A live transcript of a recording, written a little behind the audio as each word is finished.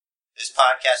This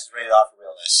podcast is rated R for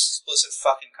realness. Explicit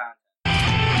fucking content.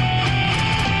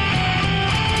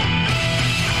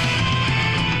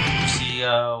 See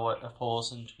what Paul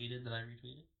Wilson tweeted that I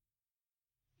retweeted?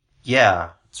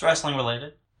 Yeah. It's wrestling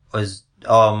related.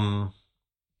 Can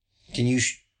you...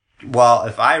 Well,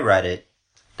 if I read it,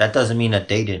 that doesn't mean that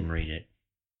they didn't read it.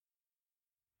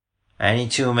 Any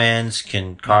two mans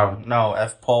can carve... No,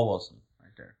 F. Paul Wilson. Right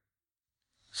there.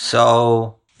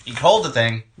 So... You hold the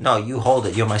thing. No, you hold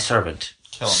it. You're my servant.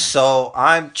 Kill me. So,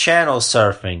 I'm channel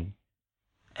surfing.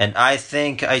 And I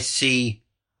think I see...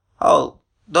 Oh,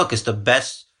 look, it's the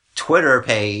best Twitter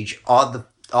page on the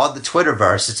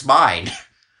Twitterverse. It's mine.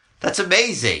 That's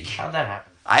amazing. How'd that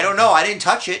happen? I don't know. I didn't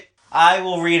touch it. I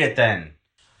will read it then.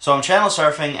 So I'm channel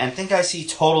surfing and think I see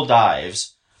Total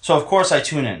Dives. So of course I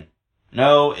tune in.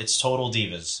 No, it's Total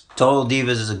Divas. Total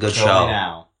Divas is a good Kill show. me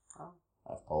now. Oh,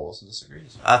 F. Paul Wilson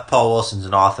disagrees. F. Paul Wilson's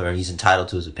an author and he's entitled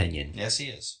to his opinion. Yes, he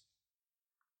is.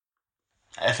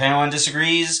 If anyone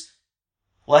disagrees,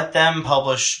 let them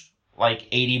publish like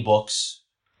 80 books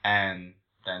and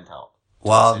then tell.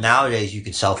 Well, nowadays you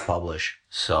can self-publish,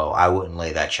 so I wouldn't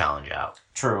lay that challenge out.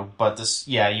 True, but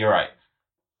yeah, you're right.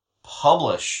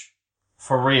 Publish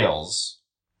for reals.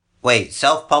 Wait,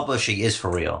 self-publishing is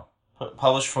for real.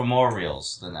 Publish for more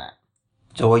reels than that.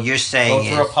 So what you're saying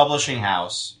Go through a publishing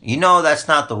house. You know that's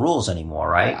not the rules anymore,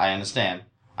 right? I understand.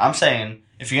 I'm saying,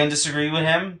 if you're gonna disagree with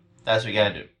him, that's what you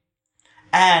gotta do.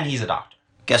 And he's a doctor.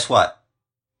 Guess what?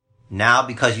 Now,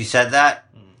 because you said that,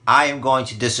 I am going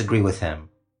to disagree with him.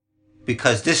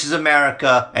 Because this is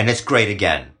America, and it's great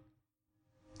again.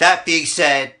 That being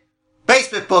said,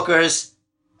 Basement Bookers,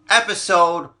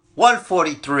 episode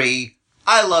 143.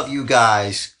 I love you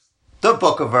guys. The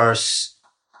Bookerverse.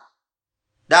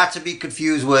 Not to be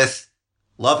confused with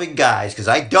loving guys, because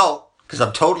I don't, because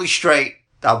I'm totally straight.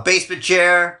 I'm Basement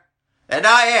Chair, and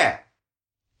I am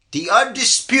the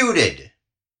undisputed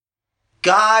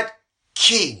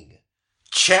GodKING,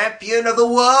 champion of the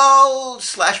world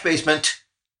 / basement.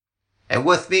 And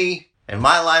with me, in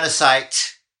my line of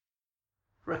sight,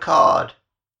 Ricard,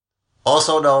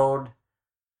 also known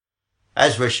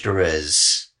as Rich the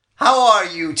Riz. How are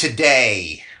you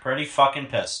today? Pretty fucking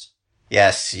pissed.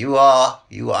 Yes, you are.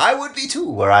 I would be too,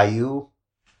 were I you.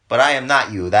 But I am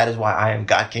not you. That is why I am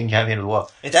GodKING, champion of the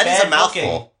world. That is a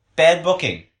mouthful. Bad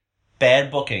booking.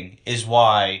 Bad booking is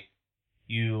why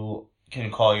you can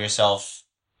call yourself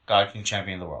GodKING,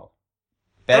 champion of the world.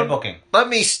 Bad booking. Let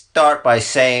me start by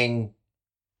saying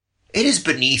it is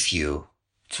beneath you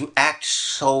to act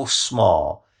so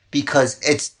small, because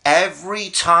it's every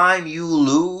time you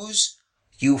lose,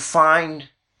 you find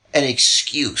an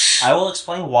excuse. I will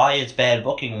explain why it's bad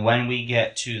booking when we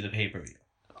get to the pay-per-view.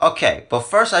 Okay, but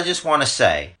first I just want to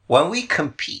say, when we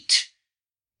compete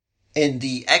in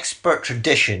the expert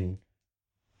tradition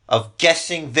of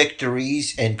guessing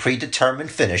victories and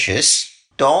predetermined finishes,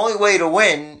 the only way to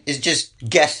win is just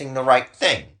guessing the right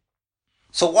thing.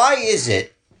 So why is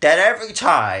it that every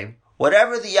time,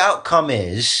 whatever the outcome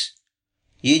is,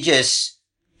 you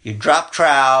drop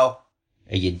trowel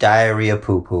and you diarrhea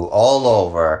poo-poo all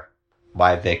over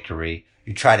my victory.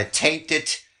 You try to taint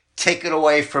it, take it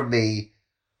away from me,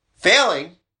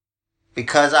 failing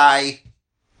because I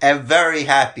am very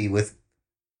happy with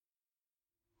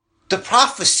the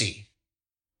prophecy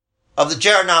of the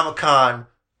Geronomicon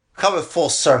coming full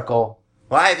circle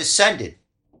when I have ascended.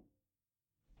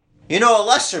 You know, a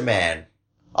lesser man,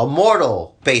 a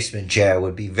mortal basement chair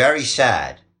would be very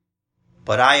sad,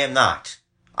 but I am not.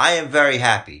 I am very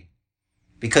happy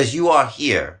because you are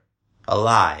here,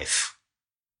 alive.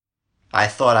 I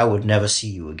thought I would never see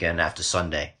you again after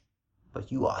Sunday,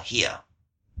 but you are here.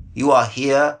 You are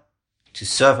here to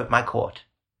serve at my court,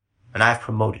 and I've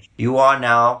promoted you. You are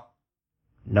now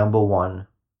 #1,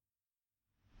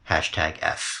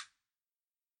 #F.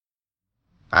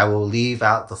 I will leave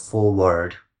out the full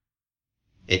word.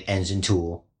 It ends in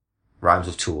tool, rhymes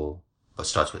with tool, but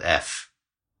starts with F.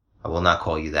 I will not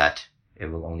call you that. It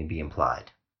will only be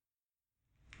implied.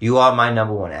 You are my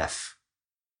 #1 F.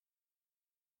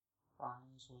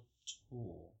 Rhymes with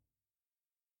tool.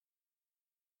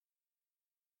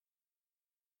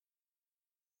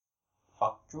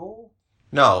 Fuck Jewel?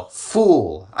 No,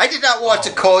 fool. I did not want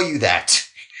to call you that.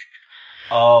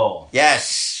 Oh.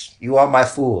 Yes, you are my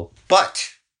fool.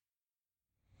 But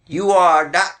you are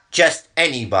not just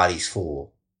anybody's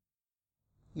fool.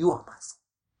 You are my fool.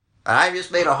 I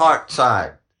just made a heart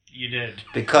sign. You did.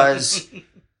 Because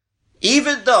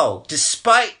even though,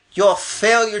 despite your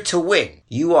failure to win,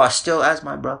 you are still as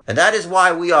my brother. And that is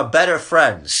why we are better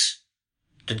friends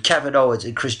than Kevin Owens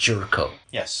and Chris Jericho.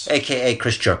 Yes. AKA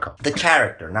Chris Jericho. The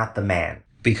character, not the man.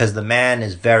 Because the man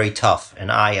is very tough,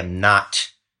 and I am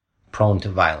not prone to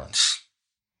violence.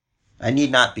 I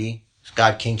need not be. As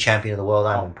God King Champion of the World,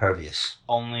 I'm impervious.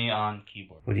 Only on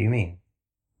keyboard. What do you mean?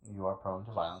 You are prone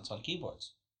to violence on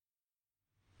keyboards.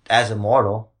 As a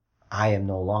mortal, I am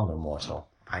no longer mortal.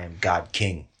 I am God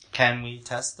King. Can we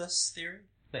test this theory?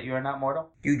 That you are not mortal?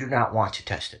 You do not want to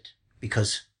test it.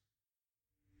 Because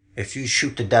if you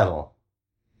shoot the devil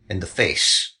in the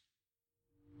face,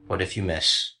 what if you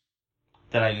miss?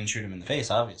 Then I didn't shoot him in the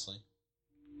face, obviously.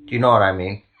 Do you know what I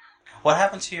mean? What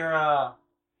happened to your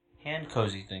hand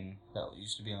cozy thing that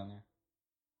used to be on there?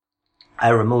 I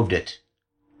removed it.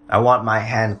 I want my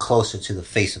hand closer to the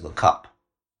face of the cup,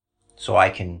 so I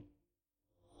can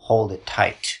hold it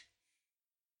tight.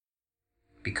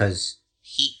 Because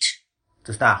heat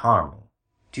does not harm me.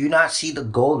 Do you not see the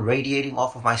gold radiating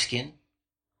off of my skin?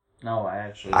 No,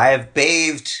 I have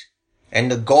bathed in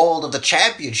the gold of the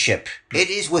championship. It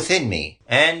is within me.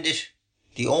 And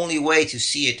the only way to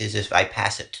see it is if I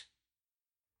pass it.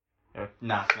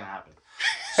 Not gonna happen.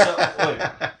 So,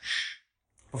 wait.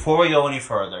 Before we go any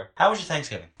further, how was your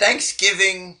Thanksgiving?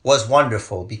 Thanksgiving was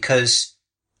wonderful because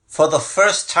for the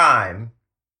first time,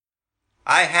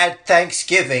 I had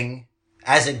Thanksgiving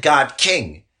as a God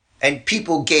King, and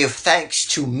people gave thanks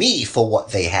to me for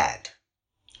what they had.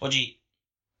 What'd you eat?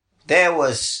 There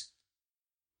was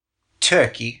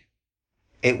turkey.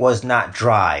 It was not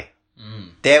dry.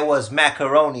 There was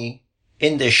macaroni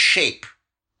in the shape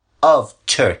of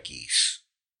turkeys.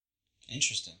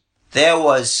 Interesting. There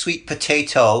was sweet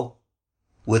potato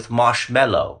with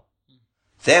marshmallow.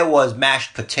 There was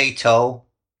mashed potato,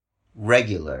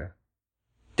 regular.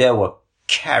 There were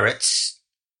carrots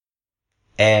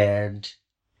and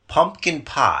pumpkin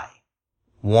pie.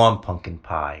 Warm pumpkin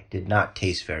pie did not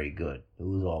taste very good. It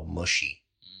was all mushy.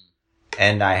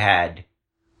 And I had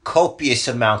copious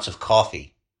amounts of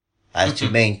coffee as to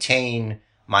maintain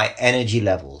my energy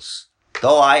levels.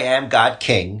 Though I am God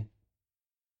King,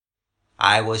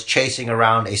 I was chasing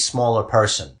around a smaller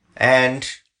person and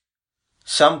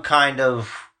some kind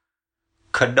of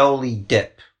cannoli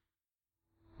dip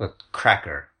with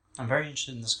cracker. I'm very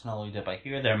interested in this cannoli dip. I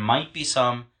hear there might be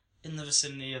some in the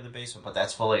vicinity of the basement, but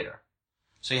that's for later.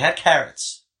 So you had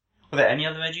carrots. Were there any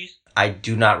other veggies? I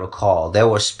do not recall. There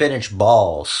were spinach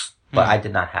balls, but I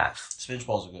did not have. Spinach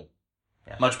balls are good.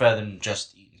 Yeah. Much better than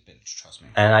just eating spinach, trust me.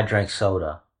 And I drank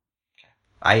soda. Okay.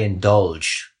 I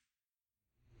indulged.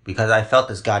 Because I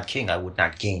felt as God King, I would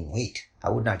not gain weight. I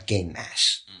would not gain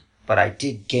mass. But I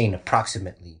did gain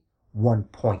approximately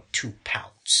 1.2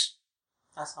 pounds.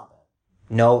 That's not bad.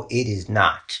 No, it is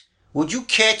not. Would you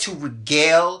care to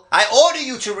regale? I order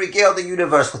you to regale the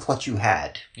universe with what you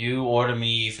had. You order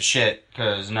me for shit,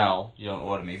 because no, you don't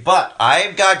order me. But I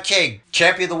am God King,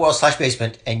 champion of the world /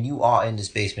 basement, and you are in this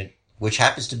basement, which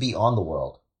happens to be on the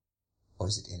world. Or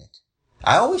is it in it?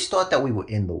 I always thought that we were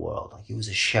in the world, like it was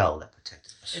a shell that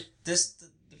protected us.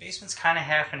 The basement's kind of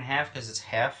half and half, because it's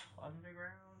half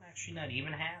underground. Actually, not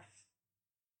even half.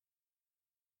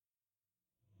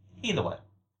 Either way.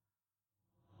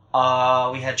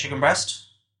 We had chicken breast,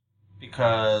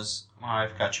 because my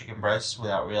wife got chicken breast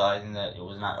without realizing that it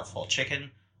was not a full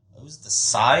chicken. It was the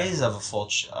size of a full,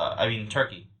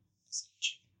 turkey.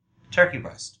 Turkey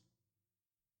breast.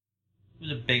 It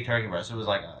was a big turkey breast. It was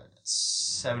like a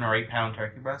 7 or 8 pound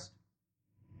turkey breast.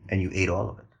 And you ate all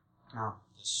of it? No,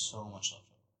 there's so much left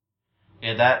over. We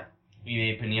had that. We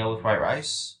made paneer with white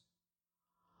rice.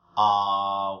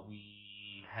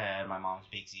 We had my mom's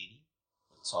baked ziti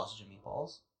with sausage and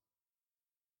meatballs.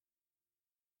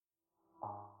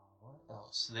 What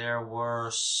else? There were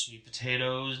sweet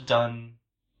potatoes done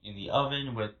in the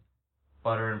oven with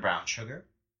butter and brown sugar.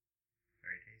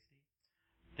 Very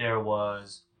tasty. There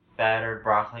was battered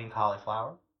broccoli and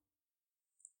cauliflower.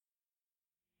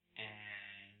 And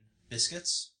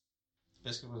biscuits.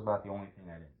 Biscuit was about the only thing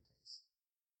I didn't taste.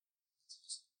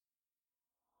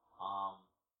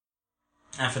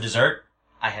 And for dessert,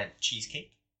 I had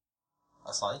cheesecake,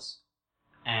 a slice,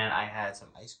 and I had some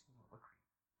ice cream with whipped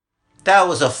cream. That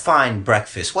was a fine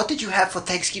breakfast. What did you have for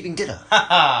Thanksgiving dinner? Ha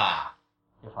ha!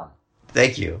 You're funny.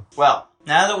 Thank you. Well,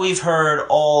 now that we've heard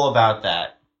all about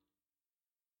that,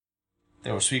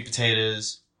 there were sweet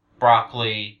potatoes,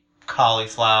 broccoli,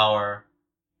 cauliflower.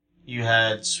 You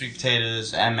had sweet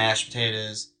potatoes and mashed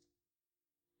potatoes.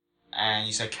 And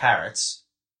you said carrots.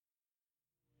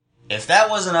 If that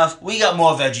was enough, we got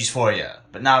more veggies for you.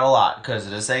 But not a lot, because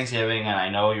it is Thanksgiving and I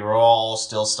know you're all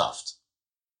still stuffed.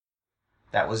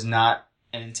 That was not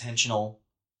an intentional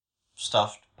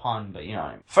stuffed pun, but you know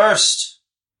what I mean. First,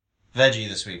 veggie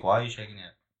this week. Why are you shaking your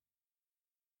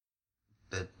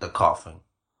head? The coughing.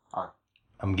 Alright.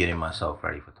 I'm getting myself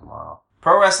ready for tomorrow.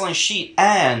 Pro Wrestling Sheet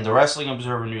and the Wrestling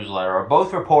Observer Newsletter are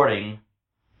both reporting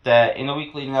that in the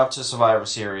week leading up to Survivor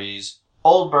Series,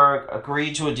 Goldberg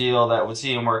agreed to a deal that would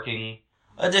see him working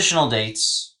additional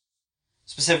dates,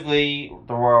 specifically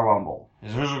the Royal Rumble.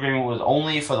 His original agreement was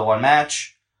only for the one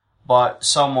match, but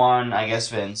someone, I guess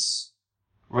Vince,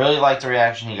 really liked the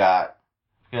reaction he got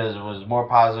because it was more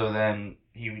positive than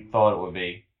he thought it would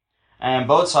be. And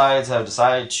both sides have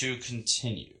decided to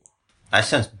continue. I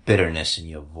sense bitterness in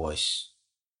your voice.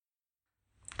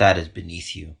 That is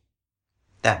beneath you.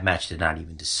 That match did not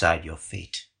even decide your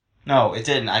fate. No, it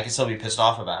didn't. I can still be pissed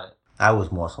off about it. I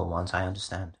was more so once, I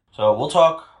understand. So we'll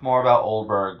talk more about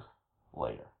Goldberg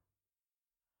later.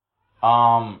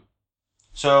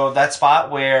 So that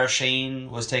spot where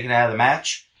Shane was taken out of the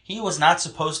match, he was not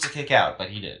supposed to kick out, but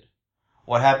he did.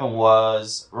 What happened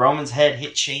was Roman's head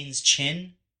hit Shane's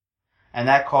chin, and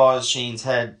that caused Shane's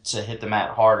head to hit the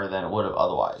mat harder than it would have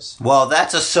otherwise. Well,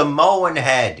 that's a Samoan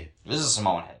head. This is a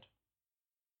Samoan head.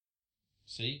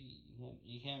 See?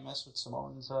 You can't mess with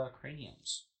Samoans'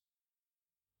 craniums.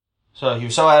 So he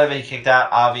was so out of it, he kicked out.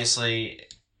 Obviously,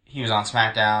 he was on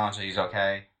SmackDown, so he's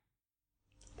okay.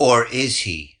 Or is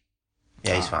he?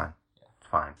 Yeah, he's fine. Yeah.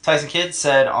 Fine. Tyson Kidd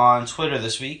said on Twitter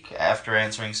this week, after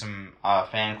answering some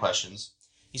fan questions,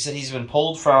 he said he's been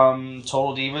pulled from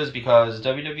Total Divas because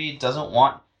WWE doesn't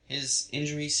want his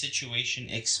injury situation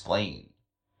explained.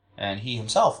 And he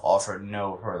himself offered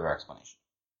no further explanation.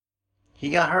 He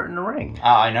got hurt in the ring.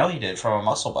 I know he did, from a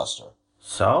muscle buster.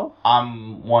 So?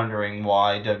 I'm wondering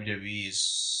why WWE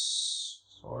is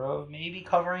sort of maybe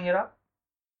covering it up.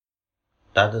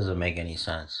 That doesn't make any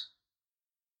sense.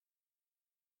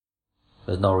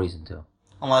 There's no reason to.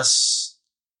 Unless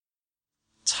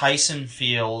Tyson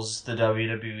feels the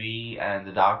WWE and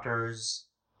the doctors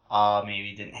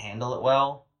maybe didn't handle it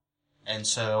well. And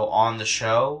so on the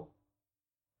show,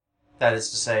 that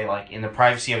is to say, like, in the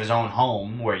privacy of his own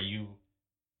home, where you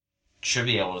should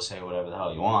be able to say whatever the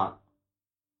hell you want,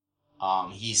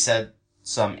 he said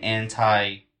some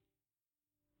anti-WWE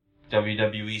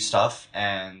stuff,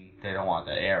 and they don't want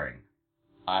that airing.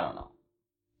 I don't know.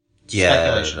 Yeah,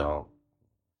 Speculation. no.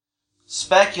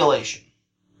 Speculation.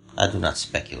 I do not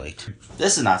speculate.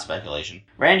 This is not speculation.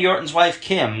 Randy Orton's wife,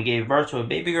 Kim, gave birth to a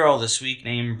baby girl this week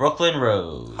named Brooklyn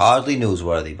Rose. Hardly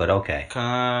newsworthy, but okay.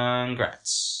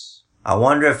 Congrats. I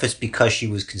wonder if it's because she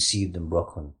was conceived in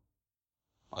Brooklyn.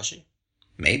 Was she?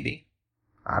 Maybe.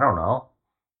 I don't know.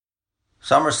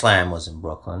 SummerSlam was in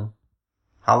Brooklyn.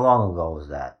 How long ago was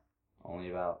that? Only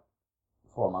about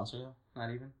 4 months ago? Not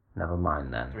even? Never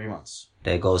mind then. 3 months.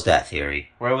 There goes that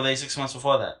theory. Where were they 6 months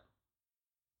before that?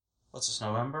 What's this,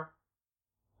 November?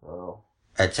 Oh.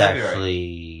 It's February.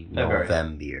 actually February.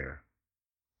 November.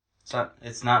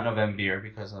 It's not November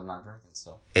because I'm not drinking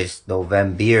still. It's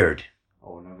Novembeard.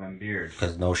 Oh, November.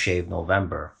 Because no shave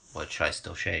November, which I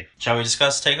still shave. Shall we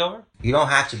discuss TakeOver? You don't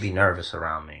have to be nervous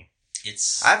around me.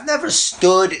 It's... I've never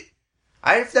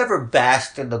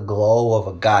basked in the glow of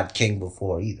a GodKIng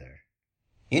before either.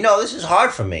 You know, this is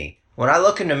hard for me. When I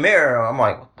look in the mirror, I'm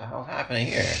like, what the hell's happening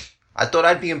here? I thought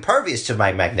I'd be impervious to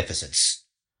my magnificence.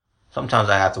 Sometimes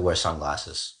I have to wear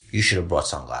sunglasses. You should have brought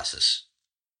sunglasses.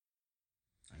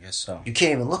 I guess so. You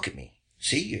can't even look at me.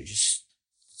 See, it's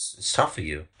tough for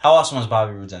you. How awesome was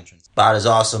Bobby Roode's entrance? About as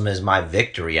awesome as my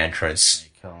victory entrance.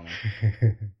 You're killing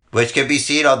me. Which can be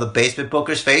seen on the Basement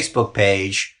Bookers Facebook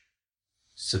page.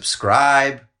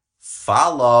 Subscribe.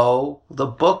 Follow the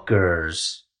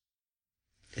Bookers.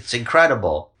 It's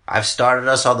incredible. I've started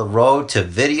us on the road to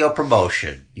video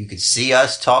promotion. You can see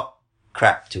us talk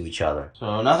crap to each other.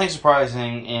 So, nothing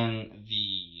surprising in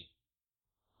the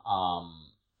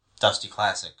Dusty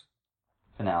Classic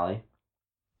finale.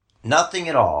 Nothing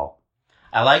at all.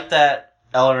 I like that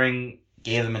Ellering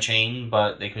gave them a chain,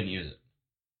 but they couldn't use it.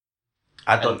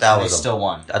 I thought that they was still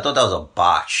won. I thought that was a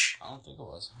botch. I don't think it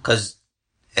was. Because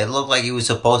it looked like he was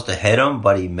supposed to hit him,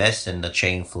 but he missed and the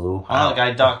chain flew. Oh, the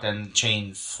guy ducked and the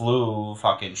chain flew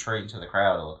fucking straight into the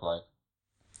crowd, it looked like.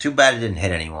 Too bad it didn't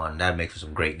hit anyone. That'd make for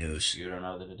some great news. You don't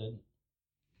know that it didn't.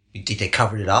 You think they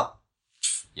covered it up?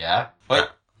 Yeah. Wait.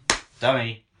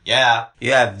 Dummy. Yeah.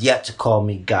 You have yet to call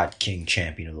me GodKIng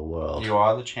Champion of the World. You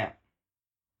are the champ.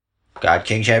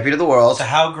 GodKIng Champion of the World. So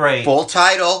how great. Full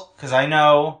title. Because I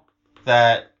know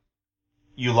that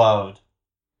you loved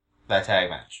that tag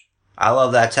match. I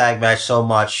love that tag match so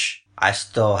much.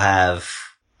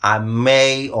 I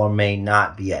may or may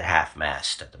not be at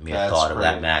half-mast at the mere thought of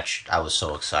that match. I was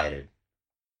so excited.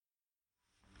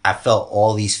 I felt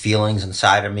all these feelings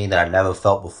inside of me that I never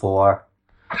felt before.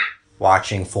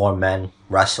 Watching 4 men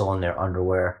wrestle in their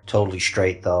underwear. Totally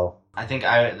straight, though. I think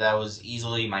that was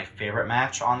easily my favorite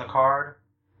match on the card.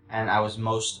 and I was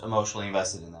most emotionally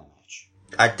invested in that match.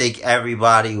 I think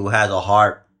everybody who has a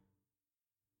heart,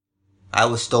 I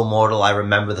was still mortal. I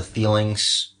remember the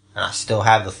feelings, and I still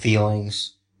have the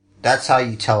feelings. That's how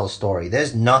you tell a story. There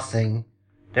is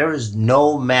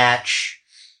no match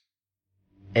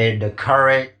in the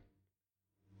current,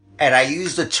 and I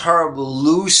use the term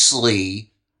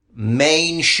loosely,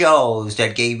 main shows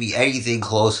that gave me anything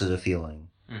close to the feeling.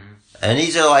 Mm-hmm. And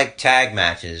these are like tag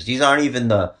matches. These aren't even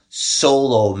the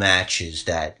solo matches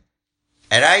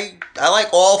and I like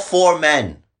all four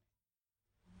men.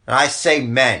 And I say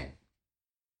men.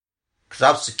 Cause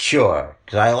I'm secure.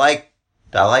 Cause I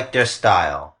like their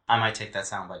style. I might take that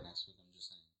soundbite next week. I'm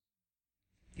just saying.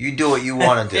 You do what you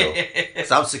want to do.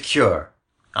 Cause I'm secure.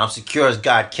 I'm secure as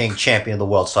GodKING, champion of the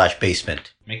world /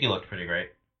 basement. Mickey looked pretty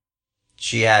great.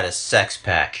 She had a sex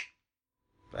pack.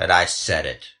 And I said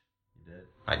it. You did?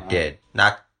 I did.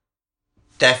 Not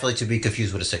definitely to be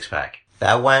confused with a six pack.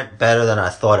 That went better than I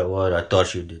thought it would. I thought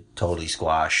she would be totally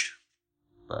squashed.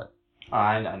 But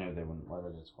I knew they wouldn't let her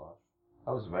get squashed.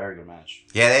 That was a very good match.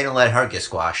 yeah, they didn't let her get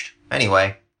squashed.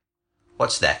 Anyway,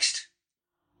 what's next?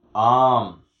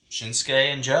 Shinsuke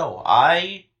and Joe.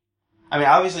 I mean,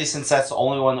 obviously, since that's the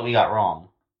only one that we got wrong,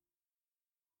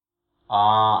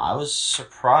 I was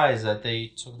surprised that they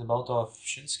took the belt off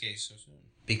Shinsuke so soon.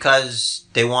 Because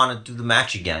they want to do the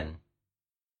match again.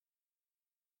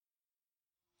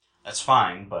 That's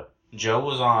fine, but Joe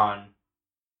was on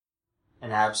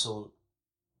an absolute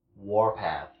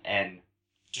warpath and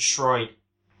destroyed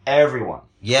everyone.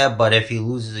 Yeah, but if he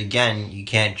loses again, you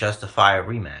can't justify a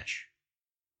rematch.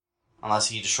 Unless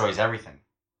he destroys everything.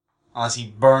 Unless he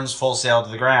burns Full Sail to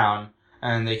the ground,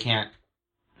 and they can't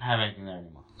have anything there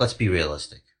anymore. Let's be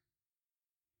realistic.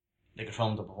 They could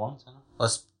film the Performance Center?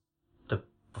 The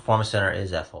Performance Center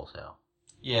is at Full Sail.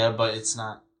 Yeah, but it's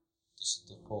not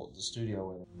the studio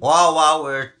with it. While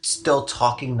we're still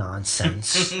talking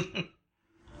nonsense.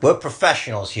 We're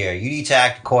professionals here. You need to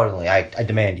act accordingly. I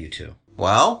demand you to.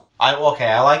 Well? I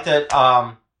like that,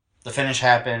 the finish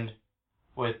happened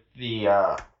with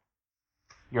the,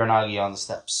 Uranagi on the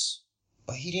steps.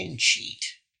 But he didn't cheat.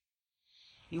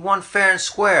 He won fair and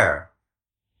square.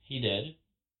 He did.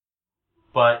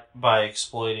 But by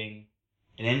exploiting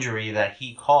an injury that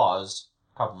he caused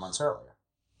a couple months earlier.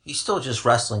 He's still just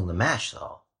wrestling the match,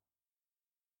 though.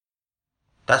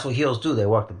 That's what heels do. They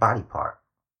work the body part.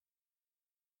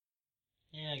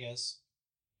 Yeah, I guess.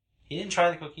 He didn't try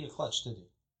the Coquina Clutch, did he?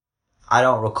 I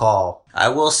don't recall. I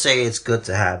will say it's good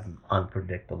to have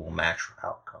unpredictable match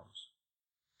outcomes.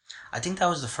 I think that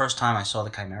was the first time I saw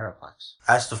the Chimeraplex.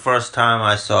 That's the first time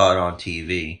I saw it on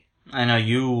TV. I know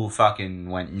you fucking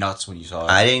went nuts when you saw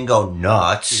it. I didn't go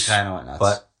nuts. You kind of went nuts.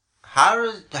 But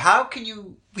how can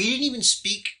you... We didn't even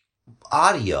speak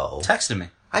audio. Texted me.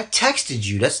 I texted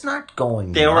you. That's not going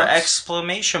nuts. There were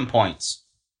exclamation points.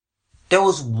 There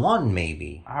was one,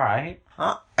 maybe. Alright.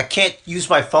 I can't use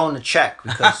my phone to check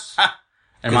because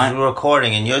we're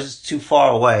recording and yours is too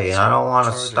far away and I don't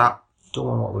want to stop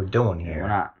doing what we're doing here. We're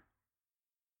not.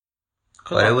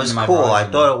 But it was cool. I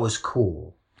thought it was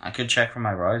cool. I could check from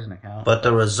my Verizon account. But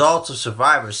the results of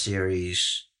Survivor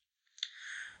Series...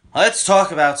 Let's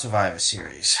talk about Survivor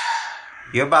Series.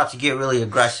 You're about to get really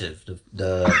aggressive.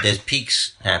 There's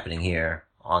peaks happening here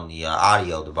on the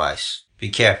audio device. Be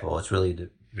careful. It's really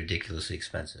ridiculously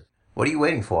expensive. What are you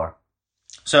waiting for?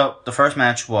 So, the first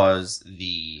match was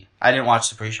I didn't watch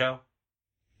the pre-show.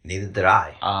 Neither did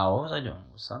I. What was I doing?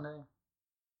 It was Sunday?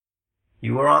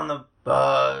 You were on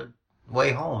the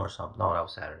way home or something. No, that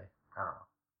was Saturday.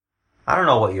 I don't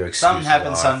know what your excuses Something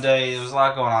happened are. Sunday. There was a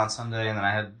lot going on Sunday, and then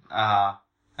I had, I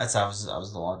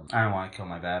was the one. I didn't want to kill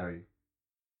my battery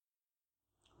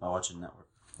by watching network.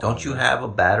 Don't you have a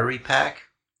battery pack?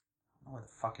 I don't know where the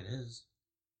fuck it is.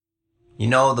 You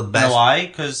know the best... You know why?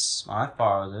 Because my wife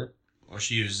borrows it. Or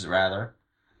she uses it, rather.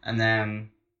 And then,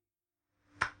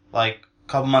 like, a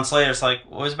couple months later, it's like,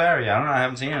 where's Barry? I don't know, I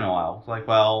haven't seen it in a while. It's like,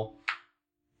 well,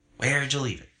 where did you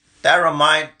leave it? That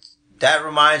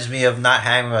reminds me of not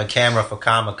having a camera for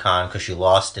Comic-Con because you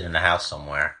lost it in the house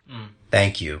somewhere.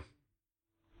 Thank you.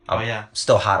 I'm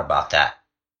still hot about that.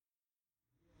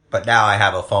 But now I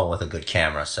have a phone with a good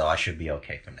camera, so I should be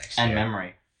okay for next year. And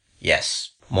memory.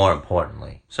 Yes, more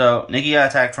importantly. So, Nikki got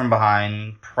attacked from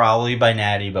behind, probably by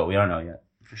Natty, but we don't know yet,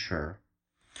 for sure.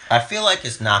 I feel like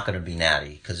it's not going to be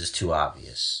Natty, because it's too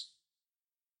obvious.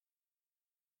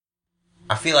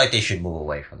 I feel like they should move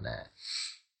away from that.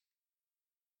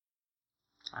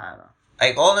 I don't know.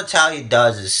 Like, all Natalya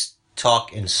does is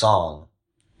talk in song,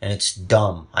 and it's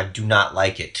dumb. I do not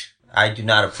like it. I do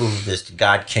not approve of this. The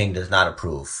GodKING does not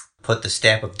approve. Put the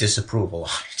stamp of disapproval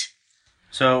on it.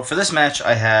 So for this match,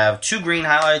 I have 2 green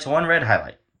highlights, 1 red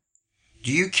highlight.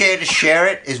 Do you care to share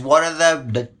it? Is one of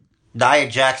them the Nia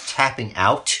Jax tapping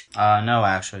out? No,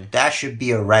 actually. That should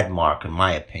be a red mark, in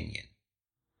my opinion.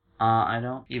 I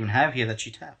don't even have here that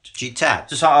she tapped. She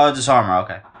tapped. Disarmor,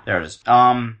 okay. There it is.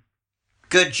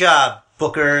 Good job,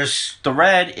 Bookers. The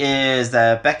red is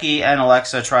that Becky and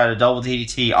Alexa tried a double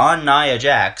DDT on Nia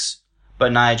Jax,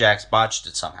 but Nia Jax botched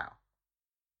it somehow.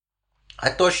 I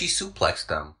thought she suplexed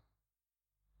them.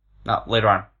 No, later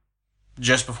on.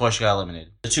 Just before she got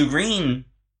eliminated. The two green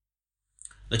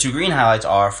highlights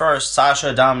are, first,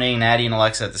 Sasha dominating Natty and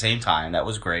Alexa at the same time. That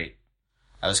was great.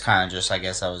 I was kind of just, I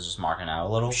guess I was just marking out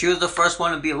a little. She was the first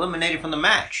one to be eliminated from the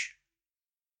match.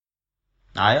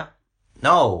 Nia?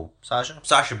 No. Sasha?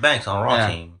 Sasha Banks on Raw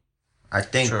team. I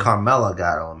think True. Carmella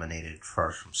got eliminated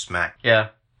first from Smack. Yeah.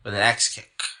 With an X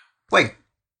kick. Wait.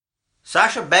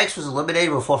 Sasha Banks was eliminated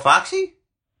before Foxy?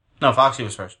 No, Foxy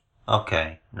was first.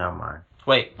 Okay. Never mind.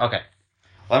 Wait, okay.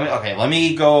 Let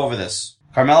me go over this.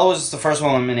 Carmella was the first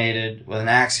one eliminated with an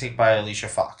axe kick by Alicia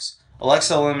Fox.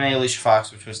 Alexa eliminated Alicia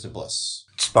Fox with Twisted Bliss.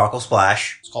 Sparkle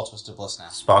Splash. It's called Twisted Bliss now.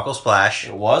 Sparkle Splash.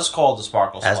 It was called the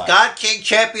Sparkle Splash. As God King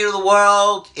Champion of the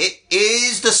World, it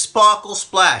is the Sparkle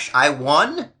Splash. I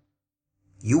won.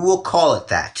 You will call it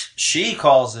that. She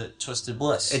calls it Twisted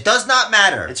Bliss. It does not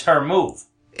matter. It's her move.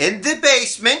 In the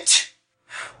basement.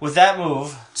 With that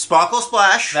move, Sparkle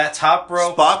Splash. that top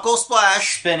rope, Sparkle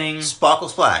Splash. spinning, Sparkle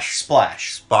Splash.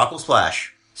 splash. Sparkle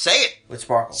Splash. Say it. With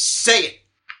Sparkle. Say it.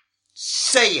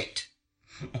 Say it.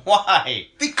 Why?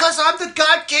 Because I'm the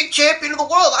God King Champion of the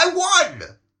World. I won.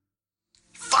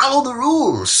 Follow the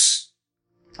rules.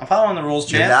 I'm following the rules,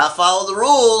 Do champ. not follow the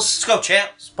rules. Let's go,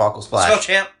 champ. Sparkle Splash. Let's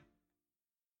go, champ.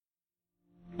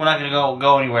 We're not gonna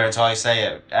go anywhere until I say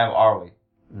it, are we?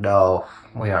 No,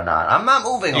 we are not. I'm not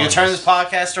moving You on gonna turn this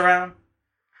podcast around?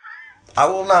 I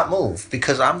will not move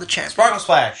because I'm the champion. Sparkle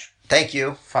Splash. Thank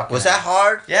you. Fucking Was that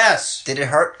hard? Yes. Did it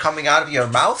hurt coming out of your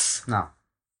mouth? No.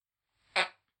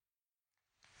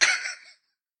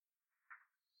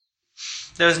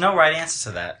 There's no right answer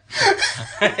to that.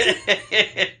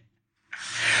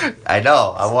 I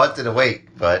know. I wanted to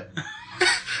wait, but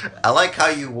I like how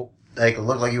you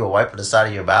look like you were wiping the side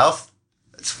of your mouth.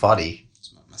 It's funny.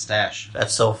 It's my mustache.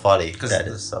 That's so funny. Because That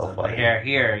is so funny. The hair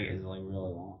here is like really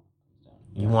long.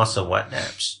 You want some wet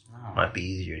naps? No. Might be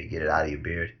easier to get it out of your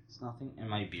beard. There's nothing in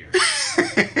my beard.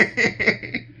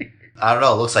 I don't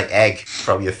know. It looks like egg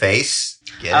from your face.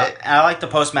 Get it? I like the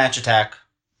post-match attack.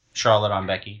 Charlotte on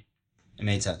Becky. It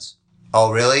made sense.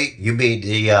 Oh, really? You mean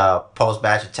the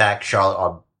post-match attack Charlotte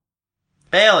on...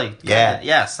 Bailey. Yeah.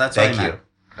 Yes, that's what I Thank meant.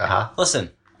 you. Uh-huh. Listen,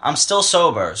 I'm still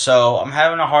sober, so I'm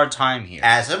having a hard time here.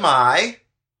 As am I.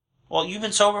 Well, you've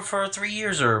been sober for 3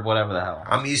 years or whatever the hell.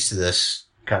 I'm used to this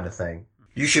kind of thing.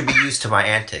 You should be used to my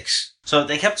antics. So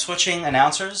they kept switching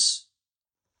announcers.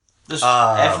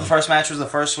 After the first match was the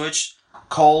first switch,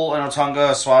 Cole and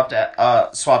Otunga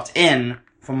swapped in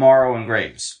for Morrow and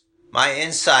Graves. My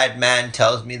inside man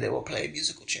tells me they will play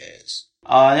musical chairs.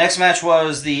 Next match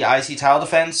was the IC title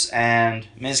defense, and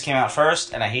Miz came out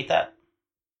first, and I hate that.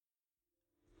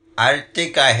 I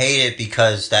think I hate it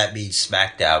because that means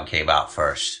SmackDown came out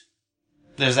first.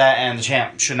 There's that, and the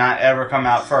champ should not ever come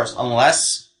out first,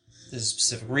 unless there's a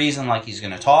specific reason, like he's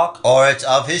gonna talk. Or it's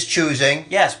of his choosing.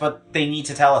 Yes, but they need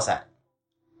to tell us that.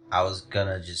 I was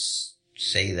gonna just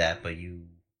say that, but you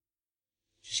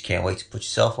just can't wait to put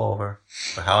yourself over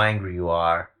for how angry you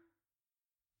are.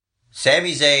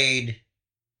 Sami Zayn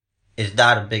is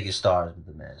not as big a star as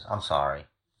The Miz. I'm sorry. It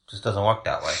just doesn't work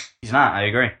that way. He's not, I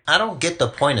agree. I don't get the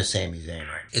point of Sami Zayn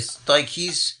right. It's like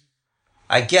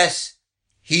I guess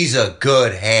he's a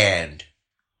good hand.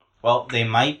 Well, they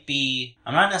might be...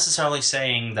 I'm not necessarily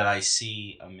saying that I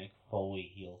see a Mick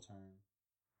Foley heel turn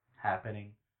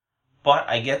happening, but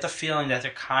I get the feeling that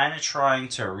they're kind of trying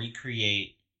to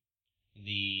recreate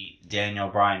the Daniel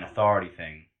Bryan authority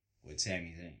thing with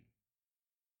Sami Zayn.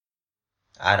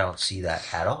 I don't see that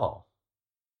at all.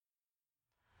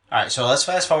 Alright, so let's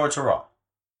fast forward to Raw.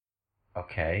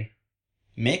 Okay.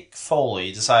 Mick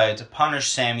Foley decided to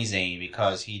punish Sami Zayn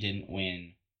because he didn't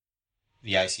win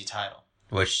the IC title.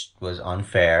 Which was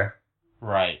unfair.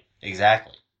 Right,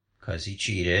 exactly. Because he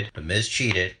cheated. The Miz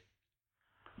cheated.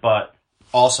 But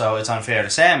also, it's unfair to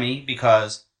Sami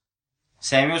because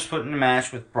Sami was put in a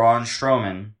match with Braun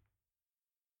Strowman,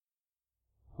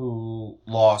 who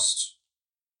lost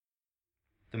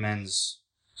the men's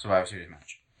Survivor Series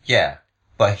match. Yeah.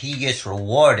 But he gets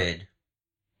rewarded.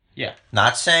 Yeah.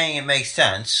 Not saying it makes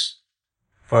sense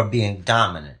for being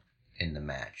dominant in the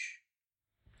match.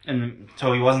 And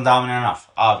so he wasn't dominant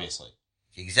enough, obviously.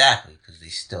 Exactly, because they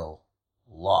still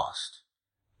lost.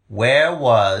 where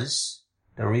was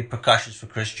the repercussions for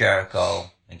Chris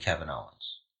Jericho and Kevin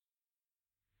Owens?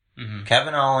 Mm-hmm.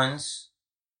 Kevin Owens,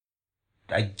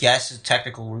 I guess the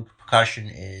technical repercussion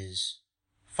is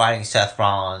fighting Seth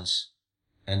Rollins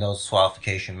in those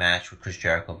disqualification match with Chris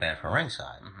Jericho banned from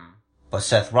ringside. Mm-hmm. But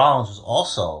Seth Rollins was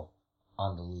also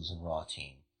on the losing Raw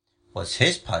team. Was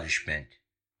his punishment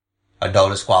a no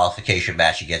disqualification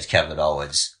match against Kevin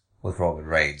Owens with Roman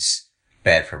Reigns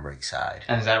banned from ringside?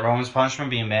 And is that Roman's punishment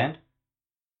being banned?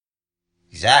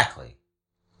 Exactly.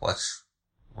 What's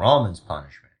Roman's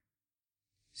punishment?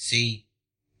 See,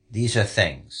 these are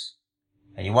things.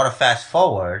 And you want to fast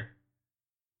forward,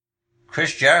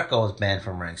 Chris Jericho is banned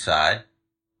from ringside,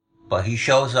 but he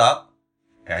shows up,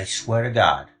 and I swear to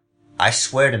God, I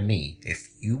swear to me, if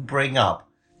you bring up,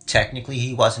 technically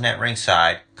he wasn't at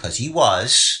ringside, cause he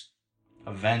was.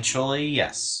 Eventually,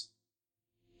 yes.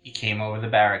 He came over the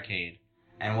barricade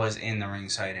and was in the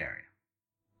ringside area.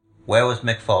 Where was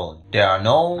Mick Foley?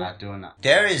 Not doing that.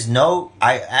 There is no,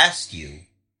 I asked you,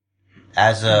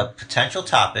 as a potential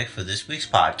topic for this week's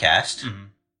podcast, Mm-hmm.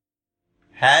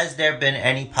 has there been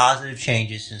any positive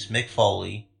changes since Mick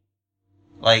Foley,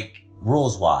 like,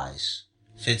 rules-wise,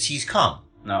 since he's come?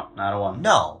 No, not a one.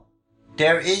 No.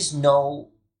 There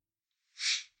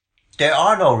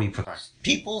are no repercussions.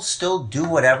 People still do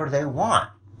whatever they want.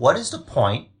 What is the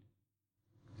point,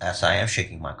 as I am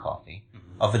shaking my coffee,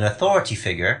 of an authority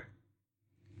figure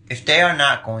if they are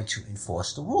not going to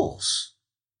enforce the rules?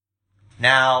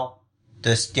 Now,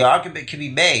 the argument can be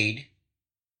made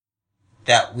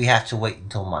that we have to wait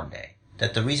until Monday.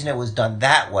 That the reason it was done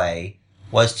that way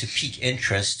was to pique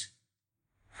interest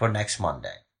for next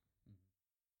Monday.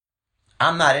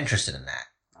 I'm not interested in that.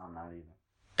 I'm not either.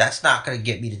 That's not going to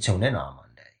get me to tune in on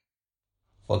Monday.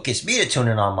 What gets me to tune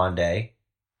in on Monday,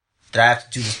 that I have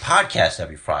to do this podcast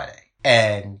every Friday.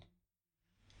 And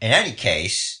in any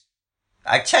case,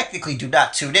 I technically do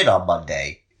not tune in on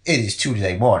Monday. It is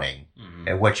Tuesday morning,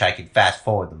 in which I can fast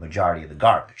forward the majority of the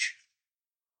garbage.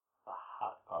 The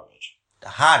hot garbage. The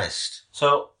hottest.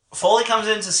 So, Foley comes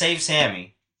in to save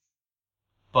Sammy,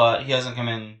 but he doesn't come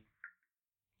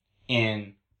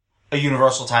in a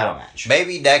Universal title match.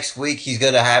 Maybe next week he's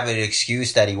going to have an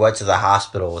excuse that he went to the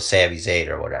hospital with Sami Zayn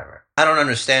or whatever. I don't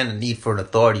understand the need for an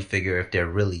authority figure if they're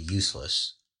really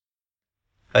useless.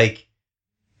 Like,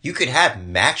 you could have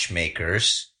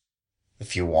matchmakers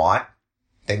if you want.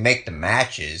 They make the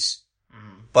matches,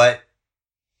 but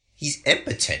he's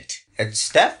impotent. And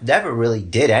Steph never really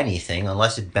did anything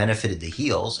unless it benefited the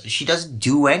heels. She doesn't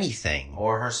do anything.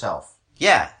 Or herself.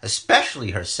 Yeah,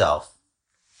 especially herself.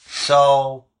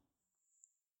 So,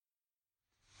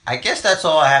 I guess that's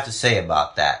all I have to say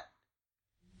about that.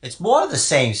 It's more of the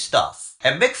same stuff.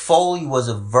 And Mick Foley was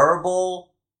a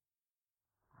verbal,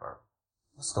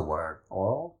 what's the word?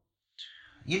 Oral?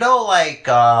 You know, like,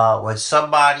 when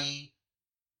somebody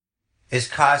is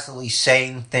constantly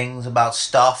saying things about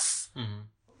stuff. Mm-hmm.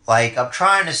 Like, I'm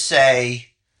trying to say,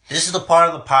 this is the part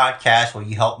of the podcast where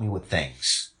you help me with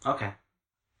things. Okay.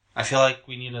 I feel like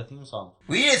we need a theme song.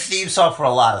 We need a theme song for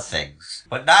a lot of things.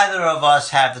 But neither of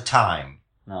us have the time.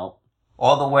 No.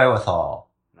 Or the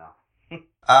wherewithal.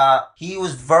 No. He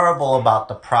was verbal about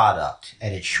the product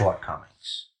and its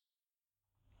shortcomings.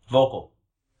 Vocal.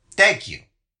 Thank you.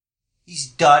 He's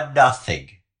done nothing.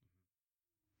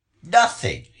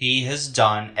 Nothing. He has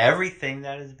done everything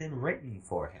that has been written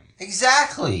for him.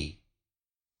 Exactly.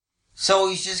 So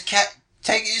he's just kept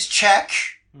taking his check.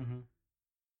 Mm-hmm.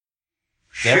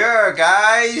 Sure,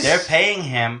 guys. They're paying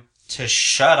him to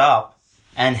shut up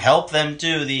and help them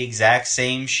do the exact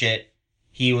same shit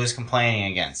he was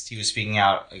complaining against. He was speaking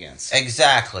out against.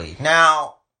 Exactly.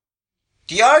 Now,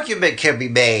 the argument can be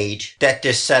made that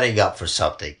they're setting up for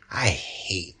something. I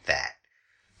hate that.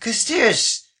 'Cause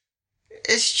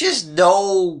it's just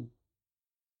no,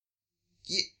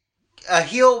 a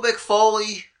heel Mick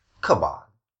Foley? Come on.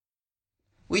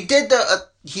 We did the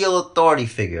heel authority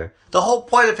figure. The whole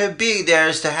point of him being there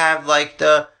is to have like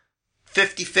the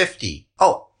 50-50.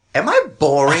 Oh, am I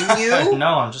boring you?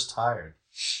 No, I'm just tired.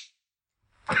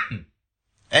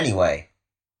 Anyway,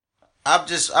 I'm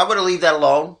gonna leave that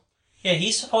alone. Yeah,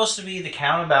 he's supposed to be the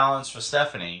counterbalance for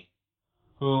Stephanie,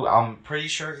 who I'm pretty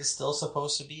sure is still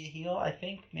supposed to be a heel, I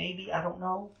think. Maybe, I don't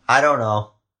know. I don't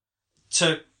know.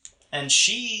 And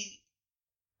she,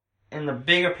 in the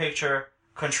bigger picture,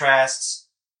 contrasts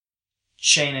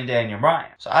Shane and Daniel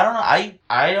Bryan. So I don't know.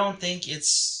 I don't think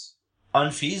it's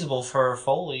unfeasible for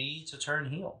Foley to turn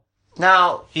heel.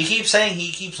 Now, He keeps saying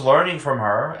he keeps learning from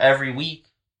her every week.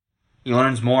 He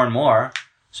learns more and more.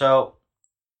 So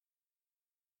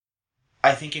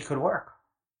I think it could work.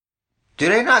 do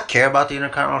they not care about the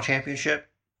Intercontinental Championship?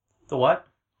 The what?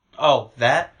 Oh,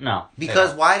 that? No.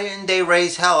 Because why didn't they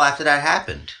raise hell after that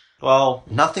happened? Well,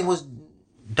 nothing was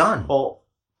done. Well,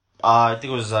 I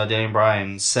think it was Daniel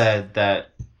Bryan said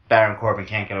that Baron Corbin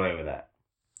can't get away with that.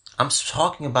 I'm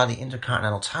talking about the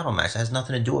Intercontinental title match. It has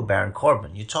nothing to do with Baron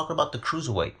Corbin. You're talking about the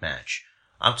Cruiserweight match.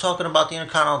 I'm talking about the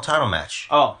Intercontinental title match.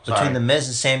 Oh, sorry. Between The Miz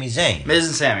and Sami Zayn. Miz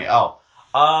and Sami, oh.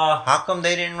 How come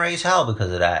they didn't raise hell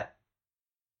because of that?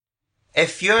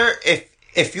 If you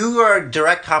are a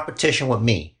direct competition with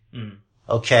me,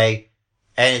 okay,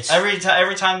 and it's...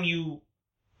 Every time you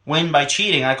win by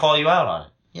cheating, I call you out on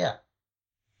it. Yeah.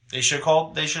 They should have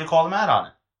called him out on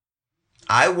it.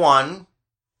 I won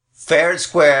fair and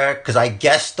square because I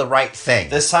guessed the right thing.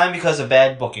 This time because of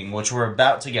bad booking, which we're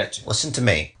about to get to. Listen to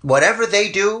me. Whatever they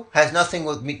do has nothing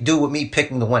to do with me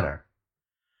picking the winner.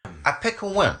 I pick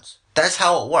who wins. That's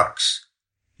how it works.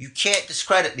 You can't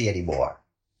discredit me anymore.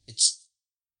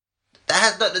 That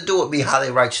has nothing to do with me how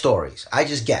they write stories. I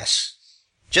just guess.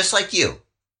 Just like you.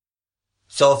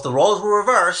 So if the roles were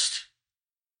reversed,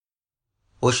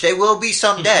 which they will be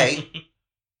someday,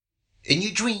 in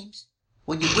your dreams,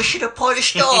 when you wish it upon a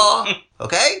star,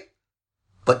 okay?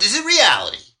 But this is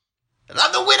reality. And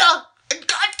I'm the winner and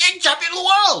GodKING champion of the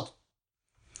world.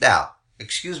 Now,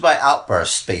 excuse my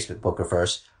outburst, Basement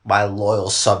Bookerverse, my loyal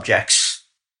subjects.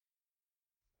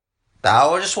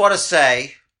 Now, I just want to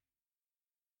say,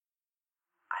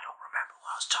 I don't remember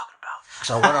what I was talking about.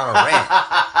 So I went on a rant.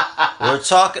 We're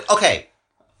talking, okay,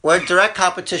 we're in direct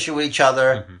competition with each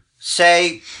other. Mm-hmm.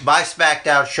 Say, my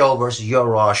SmackDown show versus your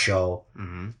Raw show.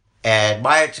 Mm-hmm. And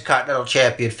my Intercontinental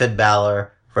Champion, Finn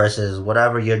Balor, versus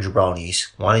whatever your jabronis,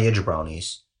 one of your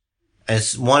jabronis. And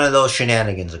it's one of those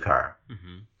shenanigans occur.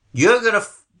 Mm-hmm.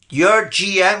 Your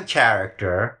GM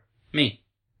character... Me.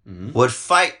 Mm-hmm. ...would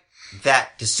fight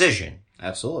that decision.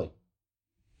 Absolutely.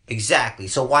 Exactly.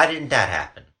 So why didn't that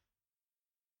happen?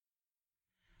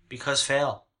 Because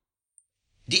fail.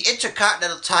 The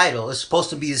Intercontinental title is supposed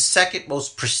to be the second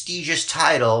most prestigious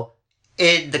title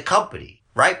in the company,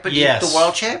 right? But yes. The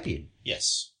world champion.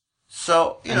 Yes.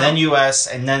 So, you know. Then US,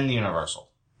 and then the Universal.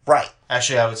 Right.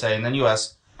 Actually, I would say, and then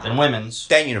US, then Women's.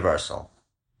 Then Universal.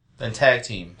 Then Tag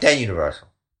Team. Then Universal.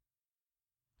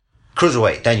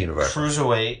 Cruiserweight, then Universal.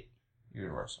 Cruiserweight,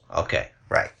 Universal. Okay,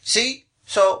 right. See?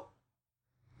 So,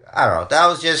 I don't know.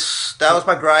 That was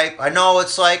my gripe. I know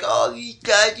it's like, oh, you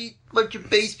guys, you bunch of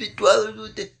basement dwellers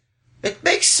with it. It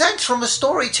makes sense from a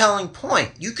storytelling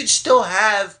point. You could still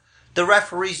have the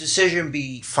referee's decision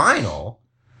be final,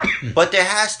 but there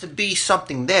has to be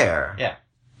something there. Yeah.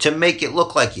 To make it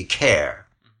look like you care.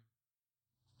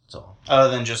 So. Other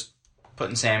than just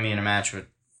putting Sammy in a match with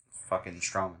fucking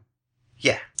Strowman.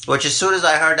 Yeah. Which as soon as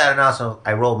I heard that announcement,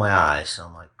 I rolled my eyes. So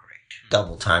I'm like, great.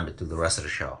 Double timed it through the rest of the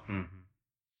show. Mm-hmm.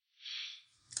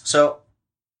 So,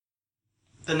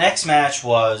 the next match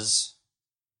was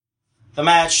the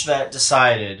match that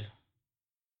decided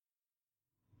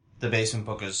the Basement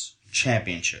Bookers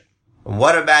Championship. And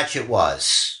what a match it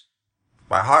was.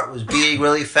 My heart was beating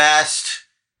really fast.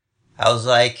 I was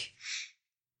like,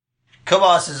 come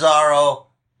on, Cesaro.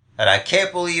 And I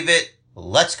can't believe it.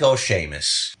 Let's go,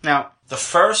 Sheamus. Now, the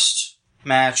first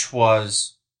match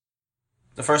was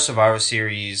the first Survivor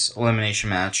Series elimination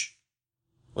match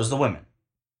was the women.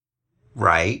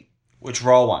 Right. Which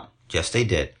Raw won. Yes, they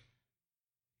did.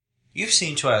 You've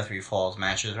seen 2 out of 3 Falls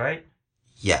matches, right?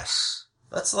 Yes.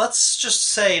 Let's just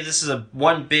say this is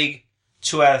one big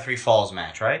 2 out of 3 Falls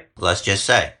match, right? Let's just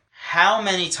say. How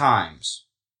many times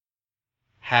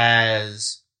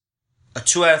has a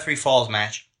 2 out of 3 Falls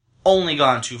match only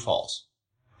gone 2 falls?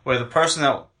 Where the person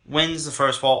that wins the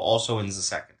first fall also wins the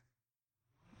second?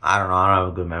 I don't know. I don't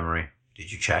have a good memory.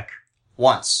 Did you check?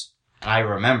 Once. And I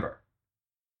remember.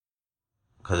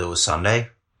 Because it was Sunday?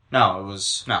 No,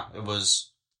 it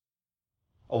was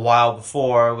a while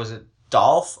before. Was it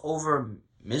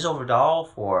Miz over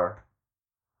Dolph, or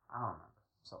I don't know,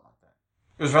 something like that.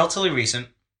 It was relatively recent.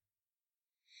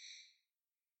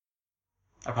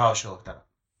 I probably should look that up.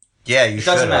 Yeah, you should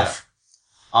have. It doesn't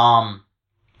matter.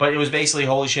 But it was basically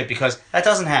holy shit, because that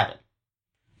doesn't happen.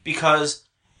 Because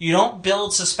you don't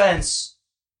build suspense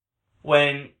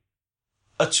when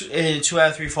in a 2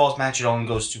 out of 3 falls match it only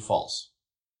goes 2 falls.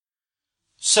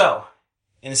 So,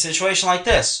 in a situation like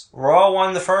this, Raw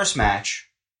won the first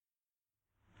match,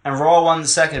 and Raw won the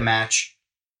second match,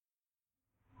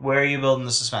 where are you building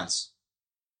the suspense?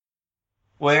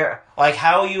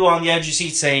 How are you on the edge of your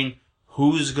seat saying,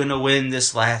 who's gonna win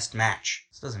this last match?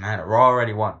 This doesn't matter. Raw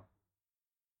already won.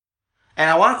 And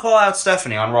I want to call out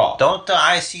Stephanie on Raw. Don't the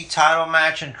IC title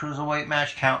match and Cruiserweight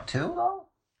match count too, though?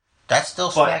 That's still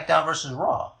SmackDown versus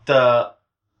Raw. The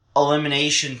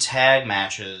elimination tag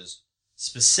matches,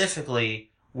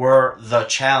 specifically were the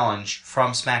challenge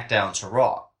from SmackDown to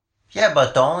Raw. Yeah,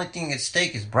 but the only thing at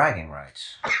stake is bragging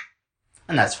rights.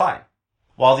 And that's fine.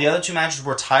 While the other two matches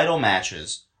were title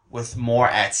matches with more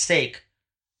at stake,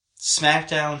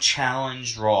 SmackDown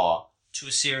challenged Raw to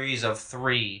a series of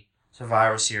 3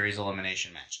 Survivor Series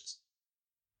elimination matches.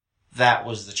 That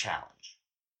was the challenge.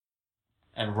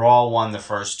 And Raw won the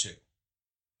first 2.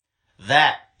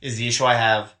 That is the issue I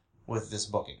have with this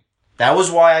booking. That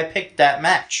was why I picked that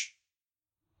match.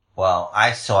 Well,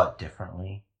 I saw it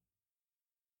differently.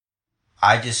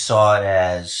 I just saw it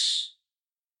as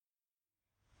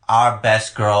our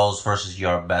best girls versus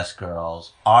your best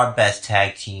girls, our best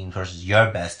tag teams versus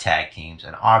your best tag teams,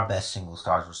 and our best single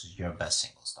stars versus your best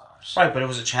single stars. Right, but it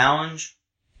was a challenge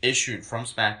issued from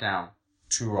SmackDown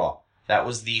to Raw. That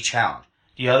was the challenge.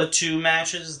 The other 2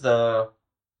 matches, the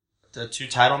 2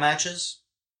 title matches,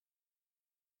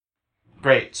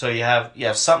 great. So you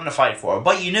have something to fight for.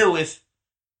 But you knew if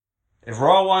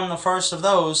Raw won the first of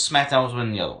those, SmackDown was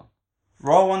winning the other one.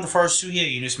 Raw won the first 2 here,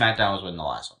 you knew SmackDown was winning the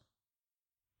last one.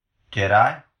 Did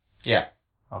I? Yeah.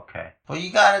 Okay. Well,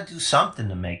 you gotta do something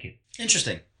to make it.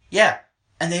 Interesting. Yeah.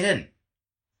 And they didn't.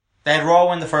 They had Raw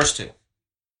win the first 2.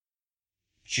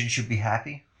 Shouldn't you be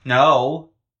happy?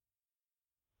 No.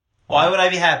 Why would I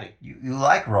be happy? You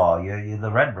like Raw. You're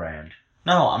the red brand.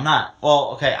 No, I'm not.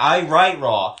 Well, okay, I write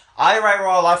Raw. I write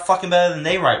Raw a lot fucking better than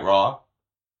they write Raw.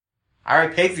 I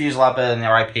write pay-per-views a lot better than they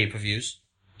write pay-per-views.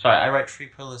 Sorry, I write free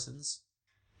per listens.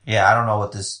 Yeah, I don't know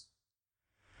what this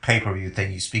pay-per-view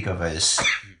thing you speak of is.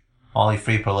 Only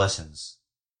free per listens.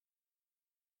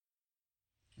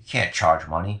 You can't charge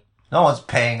money. No one's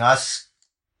paying us.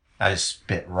 I just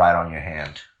spit right on your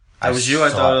hand. That was you? I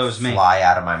thought it was me. Fly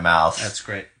out of my mouth. That's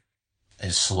great.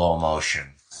 In slow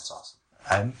motion. That's awesome.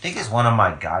 I think it's one of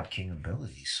my GodKING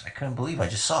abilities. I couldn't believe I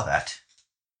just saw that.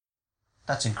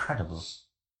 That's incredible.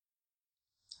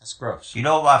 That's gross. You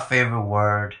know what my favorite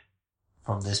word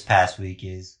from this past week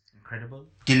is? Incredible?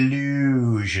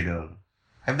 Delusional.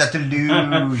 I'm not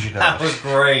delusional. That was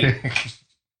great.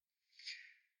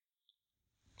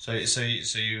 So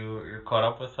you're caught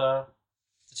up with the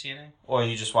TNA? Or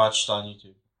you just watched on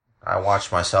YouTube? I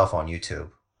watched myself on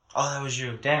YouTube. Oh, that was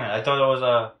you. Damn it. I thought it was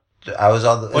I was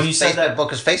on the when you said that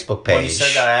Booker's Facebook page. When you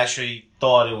said that, I actually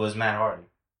thought it was Matt Hardy.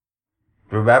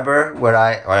 Remember when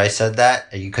I said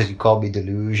that? Because you called me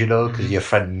delusional because your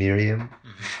friend Miriam?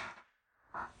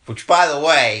 Mm-hmm. Which, by the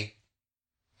way,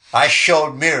 I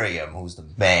showed Miriam, who's the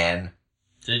man.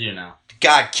 Did you now? The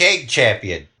GodKING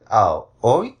champion.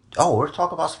 We're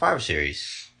talking about Survivor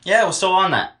Series. Yeah, we're still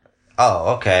on that.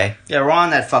 Oh, okay. Yeah, we're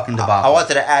on that fucking debacle. I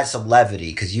wanted to add some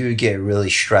levity because you get really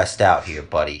stressed out here,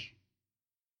 buddy.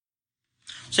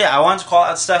 So yeah, I wanted to call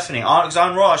out Stephanie. Because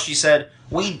on Raw, she said,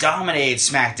 we dominated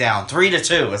SmackDown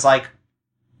 3-2. It's like,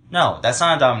 no, that's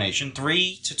not a domination.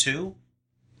 3-2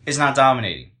 is not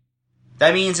dominating.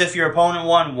 That means if your opponent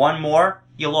won one more,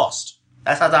 you lost.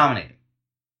 That's not dominating.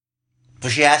 But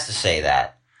she has to say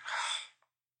that.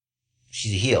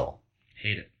 She's a heel.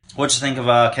 Hate it. What you think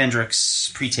of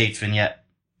Kendrick's pre-taped vignette?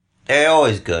 They're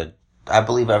always good. I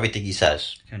believe everything he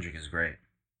says. Kendrick is great.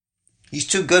 He's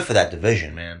too good for that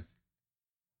division, man.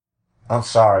 I'm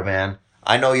sorry, man.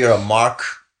 I know you're a mark.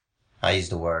 I use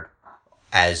the word.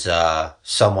 As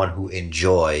someone who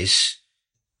enjoys.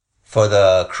 For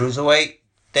the Cruiserweight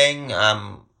thing,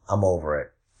 I'm over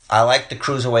it. I like the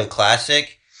Cruiserweight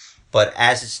Classic, but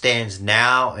as it stands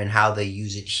now and how they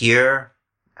use it here,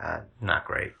 not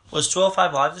great. Was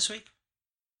 205 Live this week?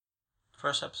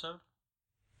 First episode?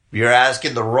 You're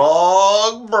asking the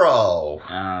wrong bro.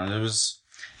 It was...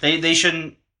 They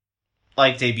shouldn't,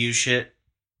 debut shit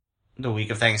the week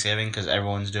of Thanksgiving because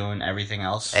everyone's doing everything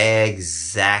else.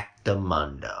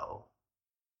 Exactamundo.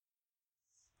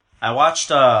 I watched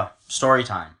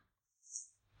Storytime.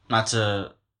 Not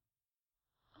to...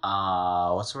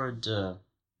 what's the word?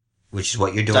 Which is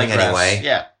what you're doing digress. Anyway.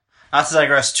 Yeah. Not to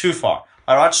digress too far.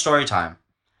 I watched Storytime.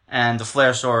 And the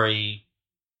Flair story,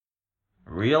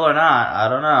 real or not, I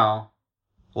don't know,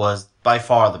 was by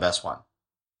far the best one.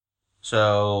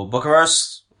 So,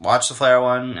 Bookerverse, watch the Flair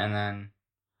one, and then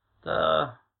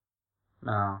the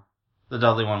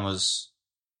Dudley one was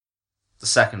the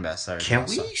second best. Can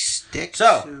we stick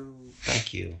to...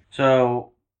 Thank you.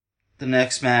 So, the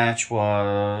next match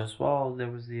was, there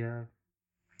was the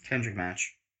Kendrick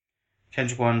match.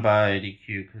 Kendrick won by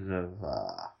DQ because of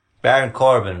Baron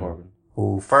Corbin,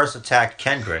 who first attacked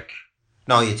Kendrick.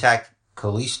 No, he attacked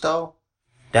Kalisto,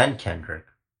 then Kendrick.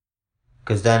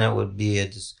 Because then it would be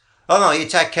he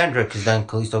attacked Kendrick because then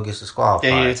Kalisto gets disqualified.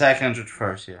 Yeah, he attacked Kendrick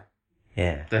first, yeah.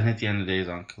 Yeah. Then hit the end of days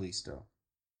on Kalisto.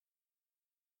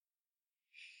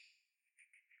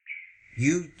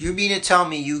 You mean to tell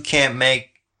me you can't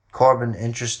make Corbin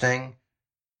interesting?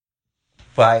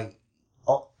 I'm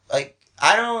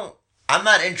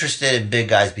not interested in big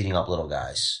guys beating up little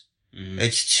guys. Mm-hmm.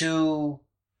 It's too,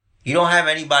 you don't have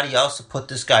anybody else to put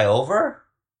this guy over?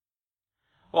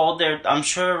 Well, I'm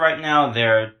sure right now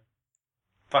they're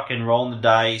fucking rolling the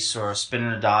dice or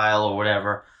spinning a dial or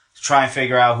whatever to try and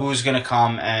figure out who's gonna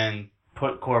come and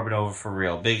put Corbin over for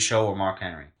real. Big Show or Mark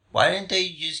Henry. Why didn't they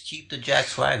just keep the Jack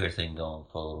Swagger thing going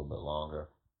for a little bit longer?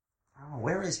 Oh,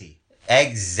 where is he?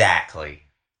 Exactly.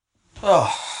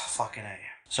 Oh, fucking A.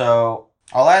 So,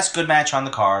 our last good match on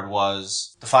the card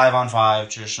was the 5-on-5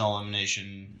 traditional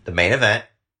elimination. The main event.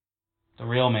 The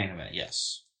real main event,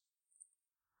 yes.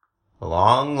 The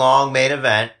long main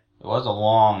event. It was a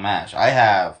long match.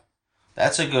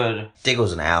 That's a good... I think it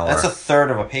was an hour. That's a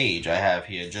third of a page I have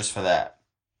here just for that.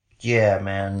 Yeah,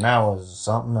 man, that was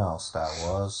something else, that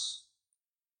was.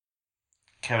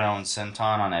 Kevin Owens'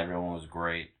 senton on everyone was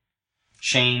great.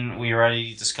 Shane, we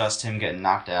already discussed him getting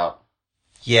knocked out.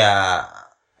 Yeah,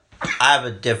 I have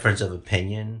a difference of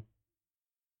opinion.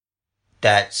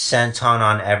 That senton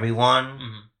on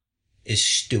everyone is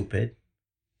stupid.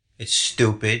 It's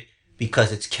stupid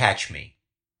because it's catch me.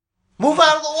 Move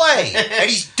out of the way! And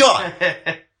he's done.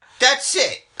 That's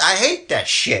it. I hate that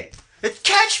shit. It's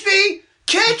catch me!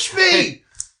 Catch me!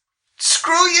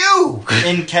 Screw you!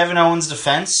 In Kevin Owens'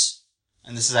 defense,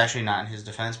 and this is actually not in his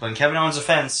defense, but in Kevin Owens'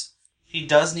 defense, he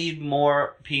does need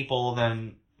more people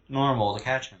than normal to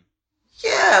catch him.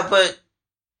 Yeah, but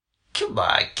come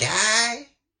on, guy.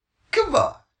 Come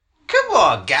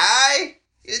on, guy.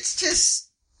 It's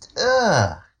just,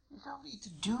 you don't need to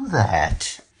do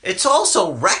that. It's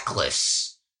also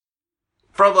reckless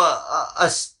from a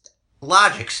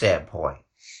logic standpoint.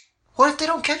 What if they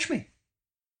don't catch me?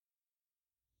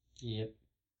 Yep.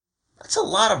 That's a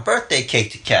lot of birthday cake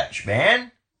to catch,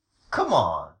 man. Come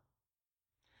on.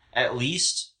 At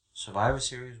least Survivor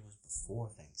Series was before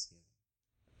Thanksgiving.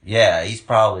 Yeah, he's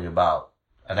probably about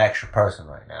an extra person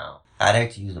right now. I'd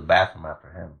hate to use the bathroom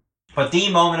after him. But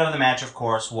the moment of the match, of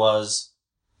course, was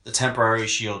the temporary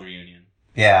Shield reunion.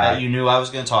 Yeah. That you knew I was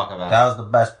going to talk about. That was the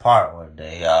best part when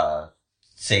they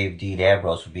saved Dean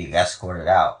Ambrose from being escorted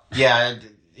out. Yeah,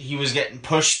 he was getting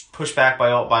pushed back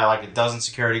by like a dozen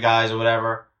security guys or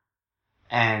whatever.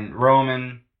 And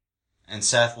Roman and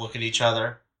Seth look at each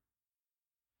other.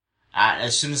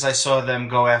 As soon as I saw them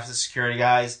go after the security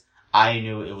guys, I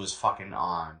knew it was fucking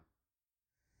on.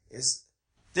 This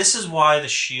is why the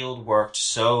Shield worked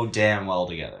so damn well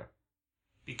together.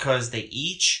 Because they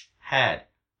each had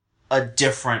a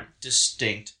different,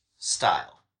 distinct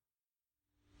style.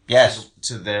 Yes.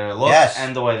 To their look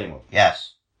and the way they move.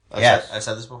 Yes. I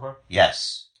said this before?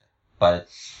 Yes. But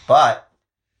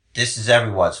this is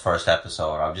everyone's first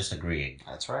episode. I'm just agreeing.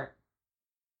 That's right.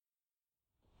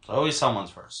 It's always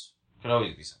someone's first. Could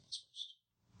always be someone's first.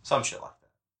 Some shit like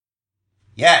that.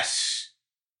 Yes.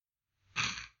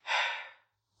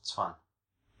 It's fun.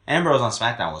 Ambrose on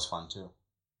SmackDown was fun too.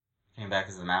 Came back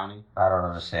as the Mountie. I don't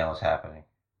understand what's happening.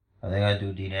 Are they gonna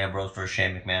do Dean Ambrose versus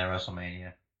Shane McMahon at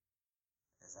WrestleMania?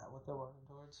 Is that what they're working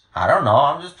towards? I don't know.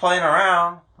 I'm just playing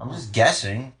around. I'm just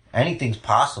guessing. Anything's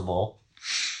possible.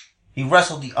 He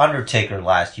wrestled The Undertaker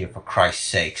last year, for Christ's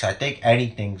sakes. I think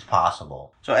anything's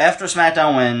possible. So after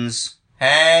SmackDown wins...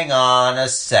 Hang on a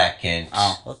second.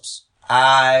 Oh, whoops.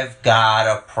 I've got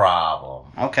a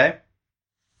problem. Okay.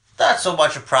 Not so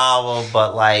much a problem,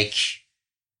 but like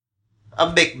a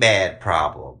McMahon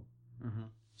problem. Mm-hmm.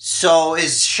 So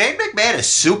is Shane McMahon a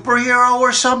superhero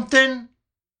or something?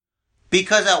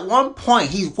 Because at one point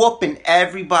he's whooping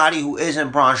everybody who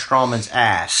isn't Braun Strowman's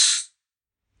ass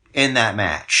in that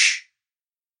match.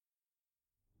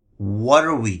 What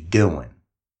are we doing?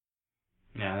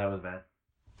 Yeah, that was bad.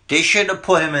 They shouldn't have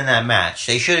put him in that match.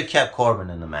 They should have kept Corbin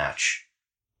in the match.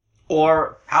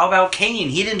 Or how about Kane?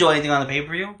 He didn't do anything on the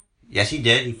pay-per-view. Yes, he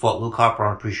did. He fought Luke Harper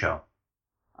on a pre-show.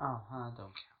 Oh, don't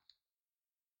count.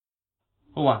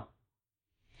 Who won?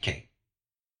 Kane.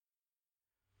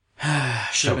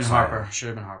 Should have been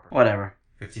Harper. Whatever.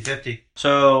 50-50.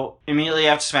 So, immediately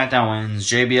after SmackDown wins,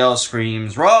 JBL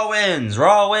screams, Raw wins!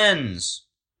 Raw wins!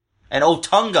 And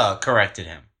Otunga corrected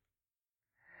him.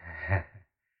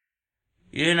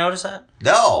 You didn't notice that?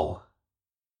 No.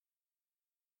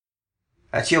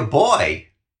 That's your boy.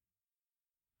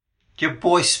 Your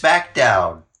boy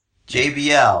SmackDown.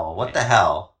 JBL. What the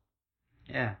hell?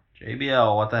 Yeah,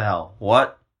 JBL. What the hell?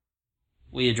 What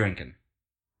were you drinking?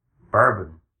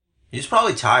 Bourbon. He's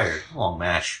probably tired. Long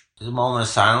match. Is it a moment of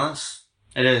silence?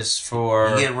 It is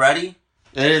for... You getting ready?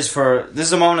 This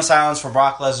is a moment of silence for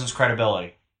Brock Lesnar's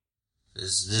credibility.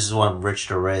 This is when Rich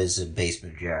the Riz and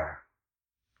Basement Jar.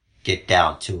 get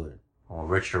down to it. When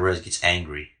Rich the Riz gets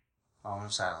angry. Moment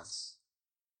of silence.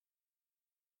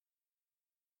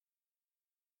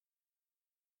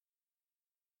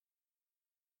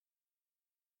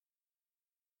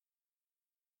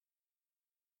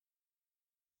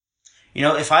 You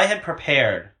know, if I had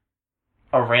prepared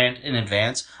a rant in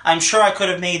advance, I'm sure I could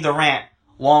have made the rant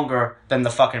longer than the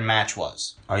fucking match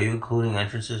was. Are you including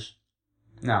entrances?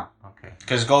 No. Okay.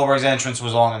 Because Goldberg's entrance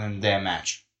was longer than the damn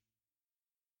match.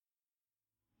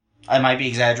 I might be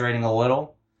exaggerating a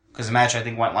little, because the match I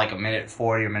think went like a minute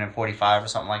 40 or minute 45 or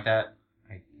something like that.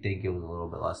 I think it was a little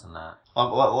bit less than that.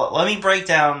 Let me break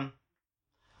down,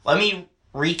 let me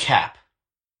recap.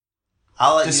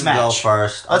 I'll let this you match. go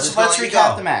first. Let's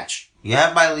recap the match. You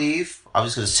have my leave. I'm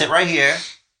just going to sit right here.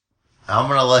 And I'm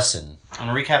going to listen. I'm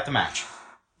going to recap the match.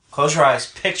 Close your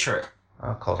eyes. Picture it.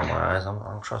 I'll close my eyes. I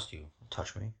don't trust you. Don't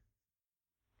touch me.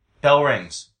 Bell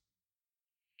rings.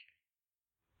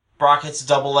 Brock hits a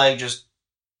double leg, just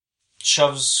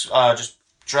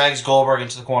drags Goldberg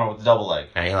into the corner with the double leg.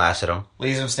 And he laughs at him.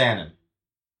 Leaves him standing.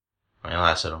 And he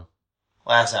laughs at him.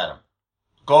 Laughs at him.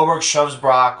 Goldberg shoves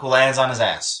Brock, who lands on his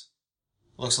ass.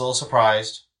 Looks a little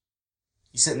surprised.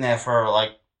 He's sitting there for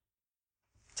like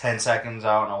 10 seconds,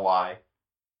 I don't know why.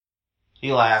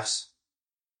 He laughs.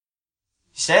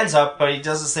 He stands up, but he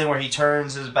does this thing where he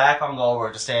turns his back on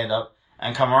Goldberg to stand up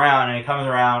and come around, and he comes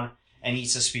around and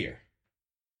eats a spear.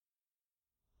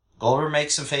 Goldberg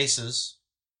makes some faces.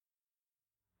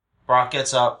 Brock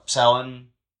gets up, selling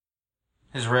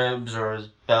his ribs or his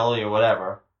belly or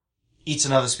whatever. Eats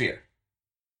another spear.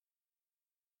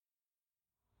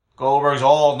 Goldberg's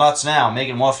all nuts now,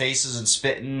 making more faces and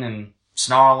spitting and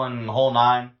snarling and the whole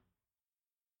nine.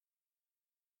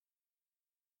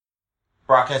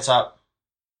 Brock gets up.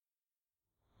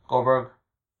 Goldberg,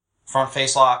 front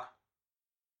face lock.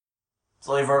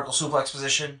 Delayed vertical suplex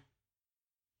position.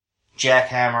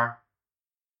 Jackhammer.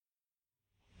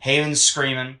 Haven's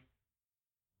screaming.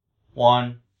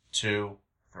 1, 2,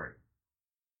 3.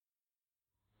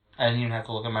 I didn't even have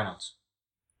to look at my notes.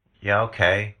 Yeah,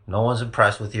 okay. No one's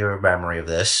impressed with your memory of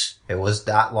this. It was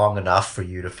not long enough for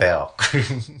you to fail.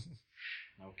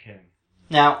 No kidding.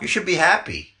 Now, you should be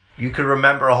happy. You could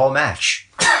remember a whole match.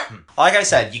 Like I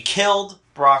said, you killed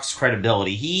Brock's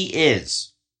credibility. He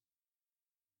is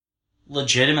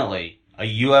legitimately a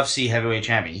UFC heavyweight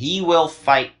champion. He will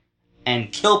fight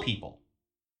and kill people.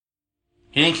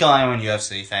 He didn't kill anyone in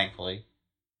UFC, thankfully.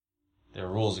 There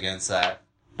are rules against that.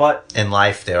 But in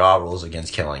life, there are rules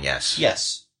against killing, yes.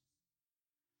 Yes.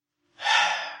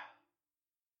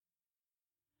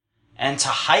 And to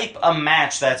hype a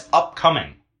match that's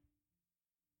upcoming,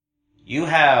 you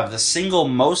have the single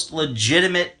most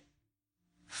legitimate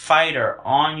fighter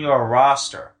on your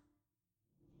roster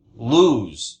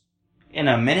lose in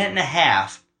a minute and a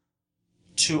half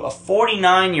to a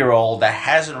 49-year-old that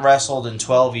hasn't wrestled in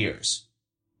 12 years,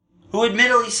 who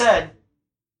admittedly said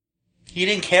he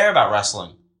didn't care about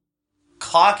wrestling.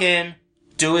 Clock in,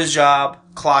 do his job,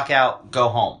 clock out, go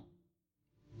home.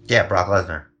 Yeah, Brock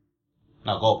Lesnar.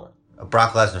 No, Goldberg.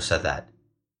 Brock Lesnar said that.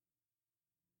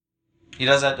 He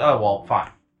does that? Oh, well,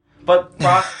 fine. But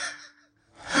Brock...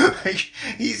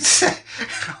 He's...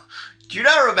 Do you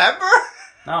not remember?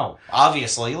 No,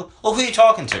 obviously. Look who you're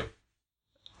talking to.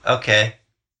 Okay.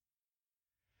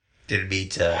 Didn't mean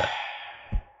to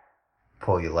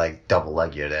pull your leg, double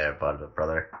leg you there,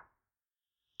 brother.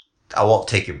 I won't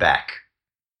take your back.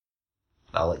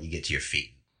 I'll let you get to your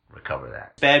feet. Recover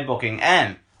that. Bad booking.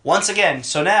 And, once again,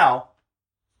 so now,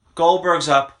 Goldberg's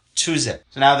up 2-0.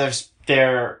 So now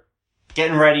they're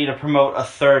getting ready to promote a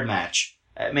third match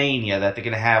at Mania that they're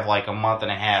going to have like a month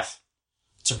and a half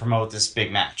to promote this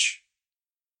big match.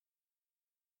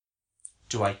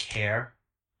 Do I care?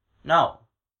 No.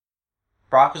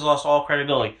 Brock has lost all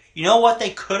credibility. You know what they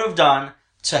could have done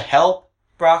to help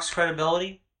Brock's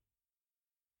credibility?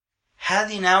 Had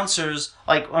the announcers,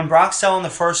 like when Brock's selling the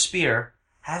first spear,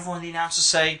 have one of the announcers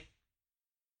say,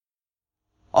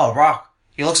 "Oh, Brock,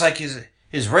 he looks like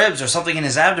his ribs or something in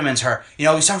his abdomen's hurt. You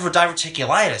know, he's suffering from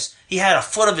diverticulitis. He had a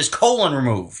foot of his colon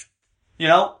removed." You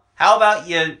know, how about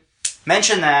you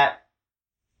mention that,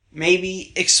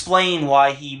 maybe explain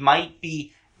why he might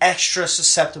be extra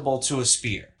susceptible to a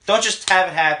spear. Don't just have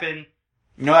it happen,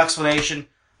 no explanation.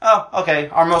 Oh, okay,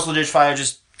 our most legit fighter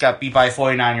just got beat by a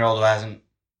 49-year-old who hasn't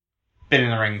been in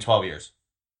the ring in 12 years.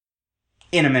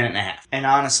 In a minute and a half. And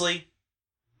honestly,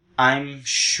 I'm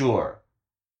sure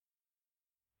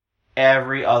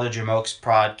every other Jamokes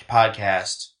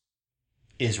podcast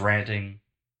is ranting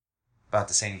about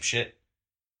the same shit.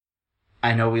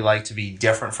 I know we like to be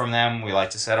different from them. We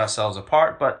like to set ourselves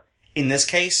apart. But in this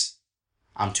case,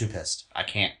 I'm too pissed. I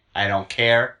can't. I don't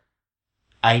care.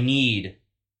 I need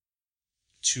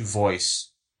to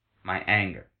voice my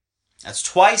anger. That's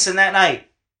twice in that night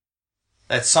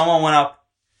that someone went up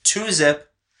to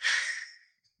Zip.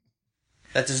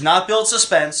 That does not build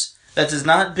suspense. That does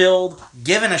not build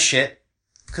giving a shit.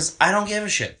 Because I don't give a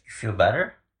shit. You feel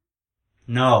better?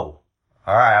 No.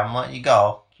 Alright, I'm letting you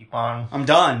go. Keep on. I'm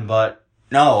done, but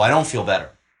no, I don't feel better.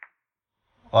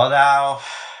 Well, now,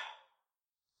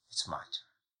 it's my turn.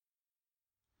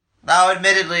 Now,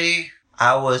 admittedly,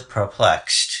 I was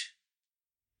perplexed,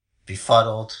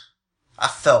 befuddled. I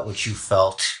felt what you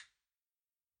felt.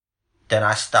 Then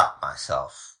I stopped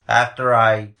myself. After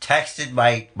I texted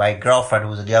my girlfriend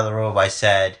who was in the other room, I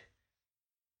said,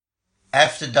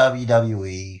 F the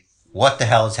WWE, what the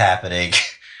hell is happening?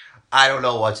 I don't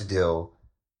know what to do.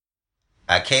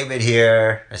 I came in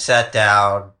here, I sat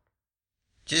down,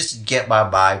 just to get my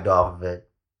mind off of it,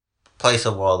 play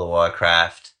some World of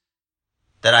Warcraft.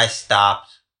 Then I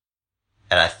stopped,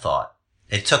 and I thought.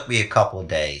 It took me a couple of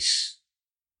days.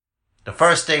 The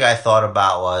first thing I thought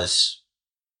about was,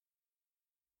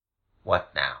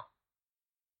 what now?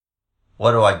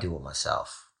 What do I do with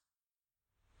myself?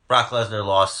 Brock Lesnar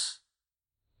lost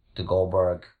to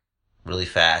Goldberg really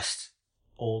fast.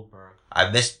 Goldberg. I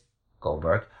missed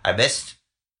Goldberg. I missed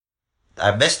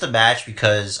the match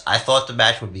because I thought the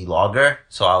match would be longer,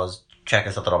 so I was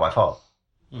checking something on my phone.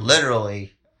 Mm-hmm.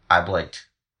 Literally, I blinked,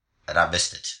 and I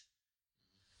missed it.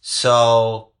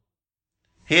 So,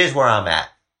 here's where I'm at.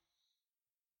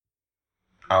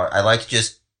 I like to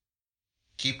just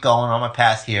keep going on my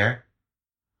path here,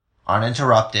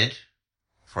 uninterrupted,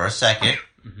 for a second.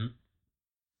 Mm-hmm.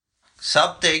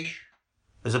 Something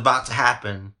is about to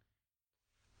happen.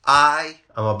 I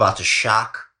am about to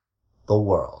shock the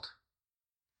world.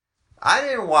 I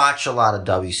didn't watch a lot of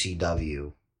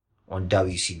WCW when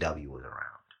WCW was around.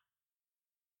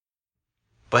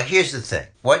 But here's the thing.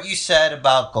 What you said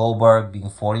about Goldberg being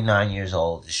 49 years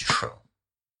old is true.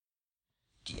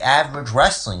 The average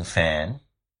wrestling fan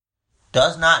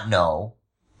does not know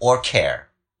or care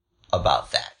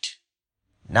about that.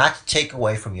 Not to take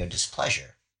away from your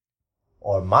displeasure,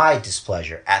 or my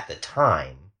displeasure at the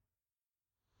time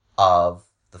of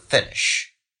the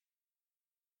finish.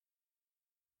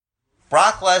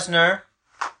 Brock Lesnar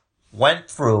went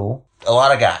through a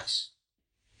lot of guys.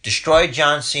 Destroyed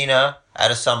John Cena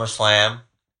at a SummerSlam.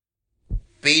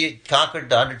 Conquered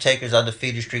The Undertaker's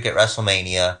undefeated streak at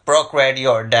WrestleMania. Broke Randy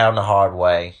Orton down the hard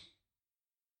way.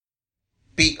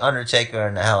 Beat Undertaker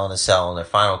in the Hell in a Cell in their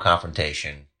final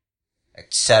confrontation.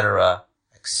 Etc.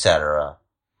 Etc.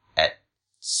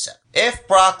 Etc. If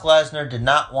Brock Lesnar did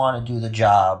not want to do the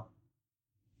job,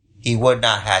 he would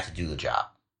not have to do the job.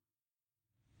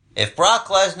 If Brock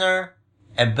Lesnar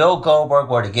and Bill Goldberg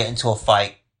were to get into a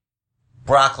fight,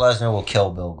 Brock Lesnar will kill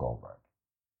Bill Goldberg.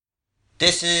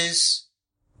 This is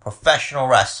professional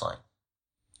wrestling.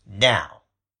 Now,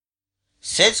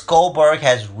 since Goldberg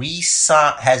has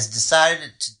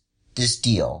decided this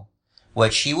deal,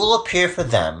 which he will appear for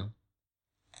them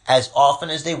as often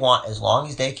as they want, as long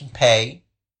as they can pay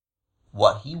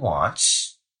what he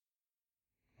wants.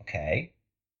 Okay.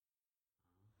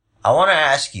 I want to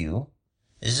ask you,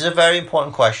 this is a very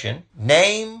important question.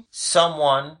 Name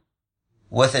someone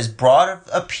with as broad of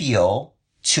appeal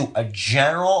to a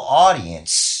general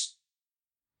audience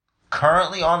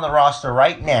currently on the roster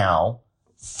right now,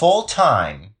 full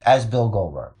time, as Bill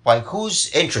Goldberg. Like, who's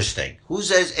interesting?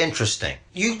 Who's as interesting?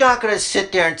 You're not gonna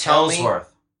sit there and tell me. Ellsworth.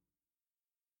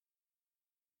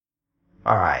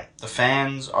 Alright. The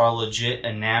fans are legit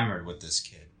enamored with this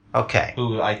kid. Okay.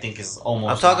 Who I think is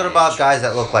almost. I'm talking about guys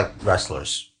that look like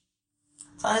wrestlers.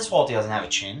 It's not his fault he doesn't have a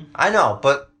chin. I know,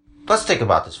 but let's think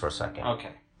about this for a second.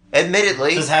 Okay.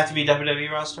 Admittedly. Does it have to be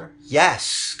WWE roster?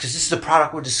 Yes, because this is the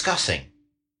product we're discussing.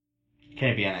 Can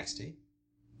it be NXT?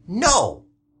 No.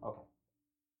 Okay.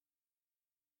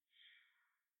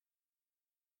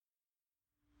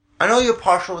 I know you're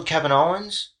partial to Kevin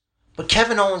Owens, but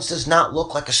Kevin Owens does not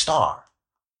look like a star.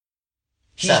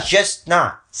 He's just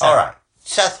not. Alright.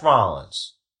 Seth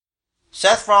Rollins.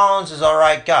 Seth Rollins is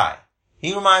alright guy.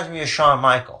 He reminds me of Shawn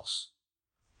Michaels.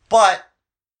 But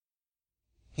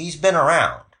he's been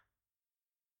around.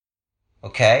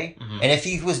 Okay? Mm-hmm. And if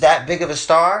he was that big of a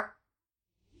star,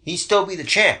 he'd still be the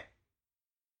champ.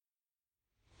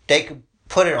 They could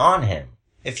put it on him.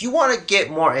 If you want to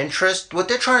get more interest, what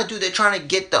they're trying to do, they're trying to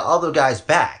get the other guys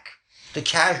back. The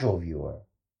casual viewer.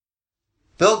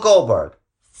 Bill Goldberg,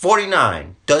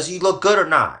 49. Does he look good or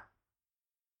not?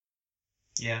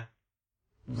 Yeah.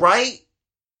 Right?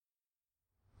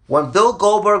 When Bill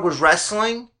Goldberg was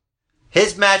wrestling,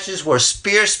 his matches were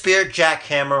spear,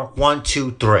 jackhammer, 1,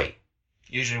 2, 3.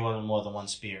 Usually wasn't more than one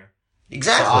spear.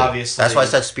 Exactly. So obviously, that's why I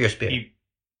said spear.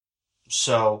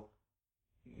 So,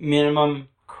 minimum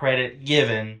credit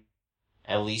given.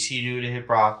 At least he knew to hit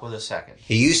Brock with a second.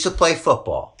 He used to play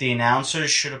football. The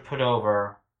announcers should have put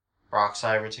over Brock's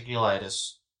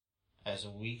diverticulitis as a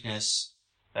weakness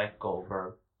that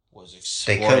Goldberg was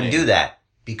exploiting. They couldn't do that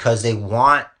because they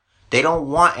don't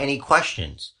want any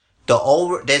questions.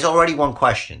 There's already one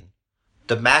question.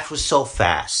 The match was so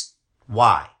fast.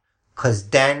 Why? Because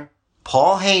then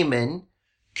Paul Heyman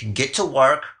can get to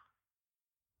work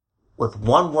with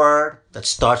one word that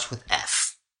starts with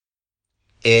F.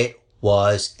 It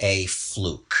was a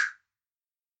fluke.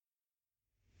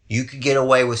 You could get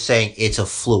away with saying it's a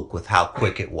fluke with how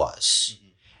quick it was.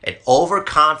 An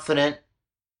overconfident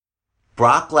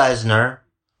Brock Lesnar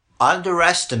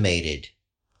underestimated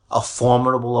a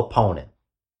formidable opponent.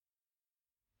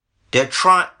 They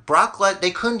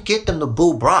couldn't get them to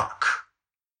boo Brock.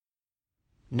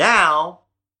 Now,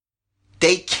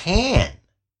 they can.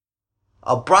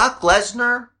 A Brock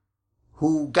Lesnar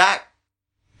who got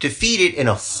defeated in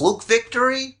a fluke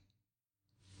victory?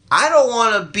 I don't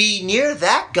want to be near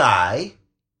that guy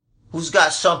who's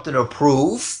got something to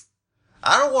prove.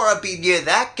 I don't want to be near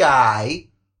that guy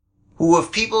who,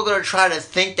 if people are going to try to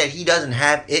think that he doesn't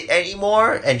have it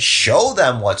anymore, and show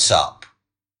them what's up.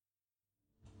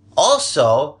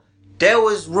 Also, there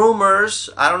was rumors,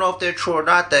 I don't know if they're true or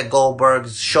not, that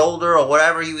Goldberg's shoulder or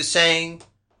whatever he was saying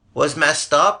was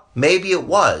messed up. Maybe it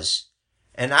was.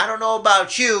 And I don't know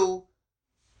about you,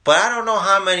 but I don't know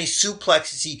how many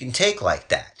suplexes he can take like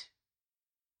that.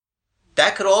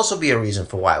 That could also be a reason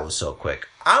for why it was so quick.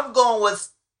 I'm going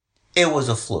with it was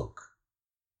a fluke.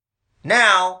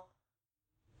 Now,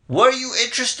 were you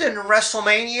interested in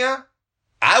WrestleMania?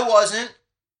 I wasn't.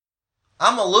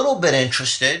 I'm a little bit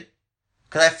interested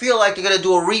because I feel like they're going to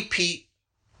do a repeat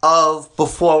of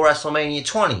before WrestleMania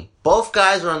 20. Both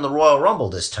guys are in the Royal Rumble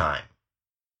this time.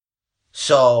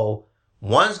 So,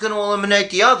 one's going to eliminate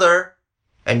the other,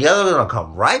 and the other's going to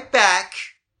come right back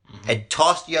and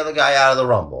toss the other guy out of the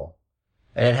Rumble.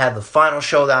 And then have the final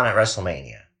showdown at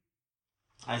WrestleMania.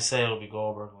 I say it'll be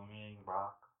Goldberg eliminating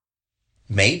Brock.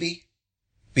 Maybe.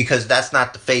 Because that's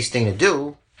not the face thing to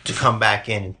do, to come back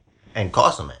in and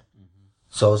cost him it.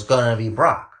 So it's going to be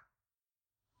Brock.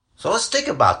 So let's think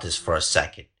about this for a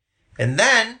second. And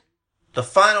then, the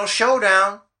final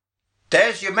showdown,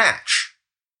 there's your match.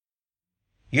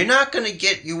 You weren't going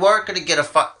to get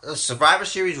a Survivor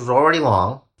Series was already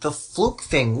long. The fluke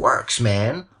thing works,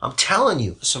 man. I'm telling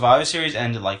you. The Survivor Series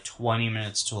ended like 20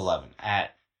 minutes to 11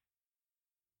 at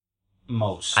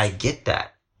most. I get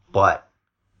that. But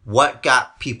what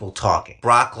got people talking?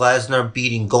 Brock Lesnar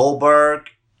beating Goldberg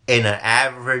in an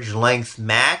average length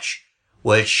match,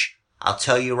 which I'll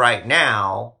tell you right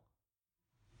now,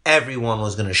 everyone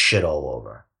was going to shit all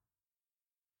over.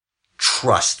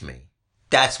 Trust me.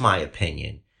 That's my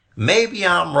opinion. Maybe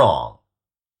I'm wrong.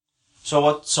 So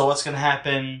what's going to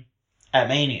happen at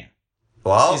Mania?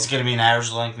 Well, is it going to be an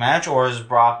average length match, or is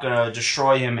Brock going to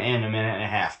destroy him in a minute and a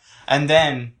half? And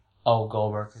then,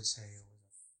 Goldberg could say,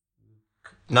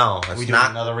 no, it's we do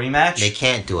not another rematch? They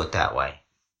can't do it that way.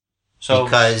 So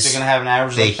because they're going to have an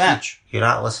average length match. You're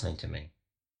not listening to me.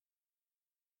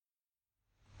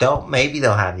 Maybe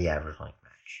they'll have the average length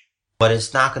match. But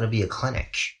it's not going to be a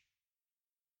clinic.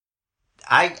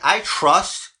 I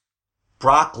trust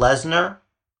Brock Lesnar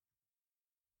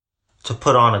to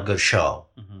put on a good show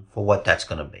for what that's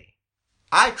going to be.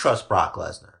 I trust Brock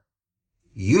Lesnar.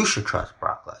 You should trust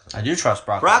Brock Lesnar. I do trust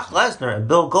Brock Lesnar. Brock Lesnar and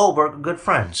Bill Goldberg are good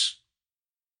friends.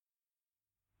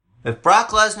 If Brock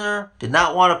Lesnar did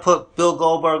not want to put Bill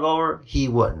Goldberg over, he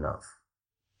wouldn't have.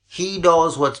 He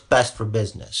knows what's best for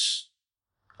business.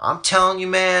 I'm telling you,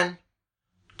 man,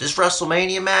 this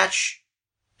WrestleMania match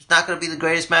is not going to be the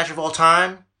greatest match of all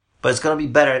time, but it's going to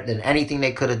be better than anything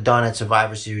they could have done at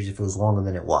Survivor Series if it was longer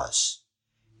than it was.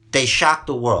 They shocked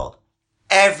the world.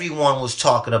 Everyone was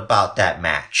talking about that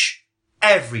match.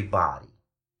 Everybody.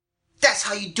 That's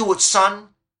how you do it, son.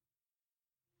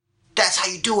 That's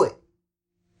how you do it.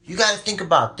 You gotta think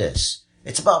about this.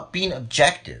 It's about being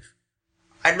objective.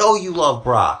 I know you love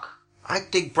Brock. I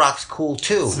think Brock's cool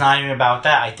too. It's not even about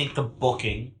that. I think the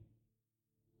booking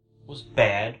was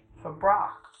bad for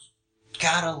Brock.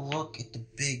 Gotta look at the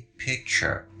big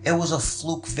picture. It was a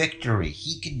fluke victory.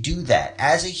 He could do that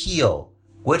as a heel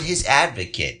with his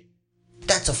advocate.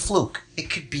 That's a fluke. It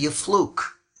could be a fluke.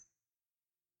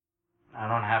 I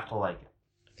don't have to like it.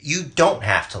 You don't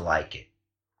have to like it.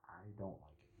 I don't like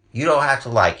it. You don't have to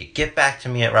like it. Get back to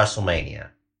me at WrestleMania.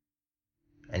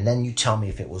 And then you tell me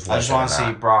if it was worth it. I just want to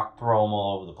see Brock throw him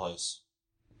all over the place.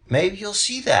 Maybe you'll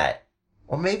see that.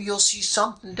 Or maybe you'll see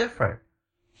something different.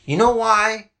 You know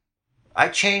why? I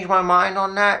changed my mind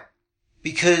on that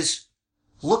because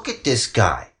look at this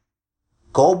guy.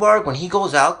 Goldberg, when he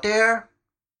goes out there,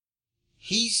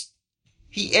 he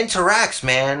interacts,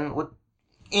 man, with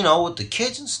the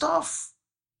kids and stuff.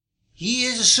 He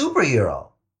is a superhero.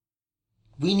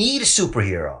 We need a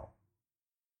superhero.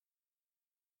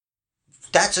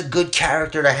 That's a good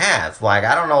character to have. Like,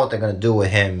 I don't know what they're going to do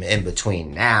with him in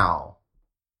between now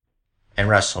and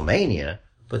WrestleMania,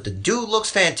 but the dude looks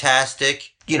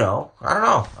fantastic. I don't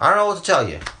know. I don't know what to tell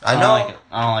you. I don't like it.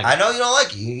 I know you don't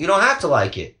like it. You don't have to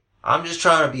like it. I'm just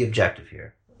trying to be objective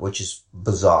here, which is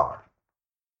bizarre.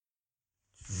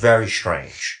 Very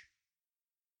strange.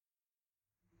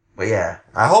 But yeah,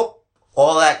 I hope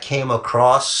all that came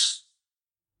across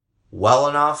well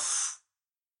enough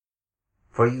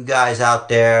for you guys out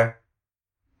there.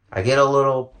 I get a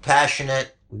little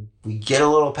passionate. We get a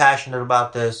little passionate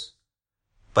about this,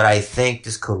 but I think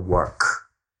this could work.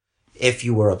 If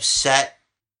you were upset,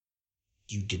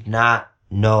 you did not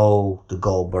know the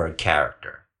Goldberg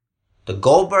character. The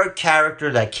Goldberg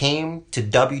character that came to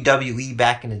WWE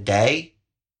back in the day,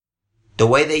 the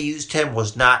way they used him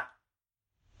was not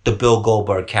the Bill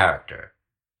Goldberg character.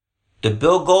 The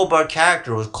Bill Goldberg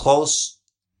character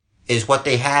is what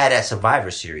they had at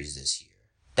Survivor Series this year.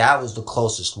 That was the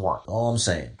closest one. All I'm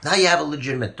saying. Now you have a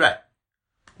legitimate threat.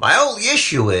 My only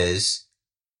issue is,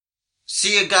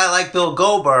 see a guy like Bill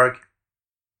Goldberg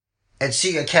and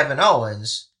see a Kevin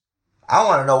Owens. I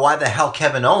want to know why the hell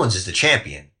Kevin Owens is the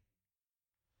champion.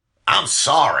 I'm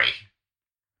sorry.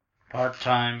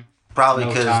 Part-time. Probably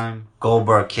because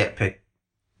Goldberg can't pick.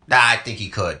 Nah, I think he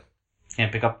could.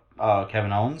 Can't pick up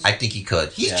Kevin Owens? I think he could.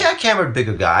 He's jackhammered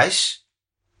bigger guys.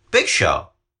 Big Show.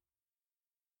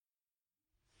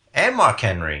 And Mark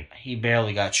Henry. He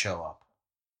barely got show up.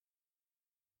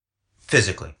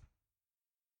 Physically.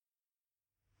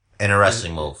 In a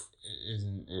wrestling move.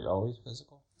 Isn't it always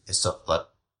physical?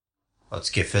 Let's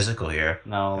get physical here.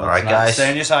 No, all right, guys. Stay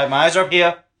on your side. My eyes are up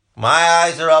here. My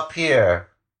eyes are up here.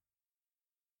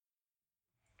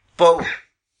 But,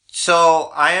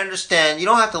 so, I understand, you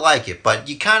don't have to like it, but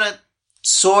you kind of,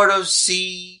 sort of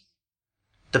see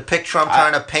the picture I'm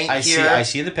trying to paint here. I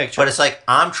see the picture. But it's like,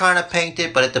 I'm trying to paint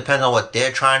it, but it depends on what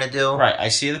they're trying to do. Right, I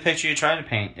see the picture you're trying to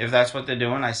paint. If that's what they're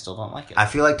doing, I still don't like it. I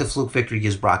feel like the fluke victory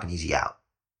gives Brock an easy out.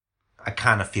 I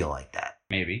kind of feel like that.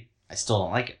 Maybe. I still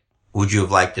don't like it. Would you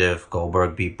have liked it if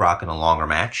Goldberg beat Brock in a longer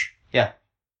match? Yeah.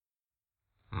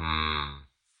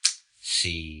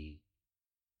 See.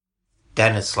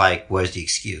 Then it's like, where's the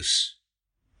excuse?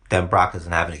 Then Brock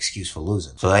doesn't have an excuse for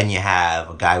losing. So then you have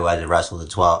a guy who hasn't wrestled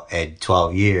in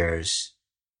 12 years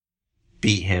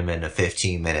beat him in a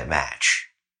 15-minute match.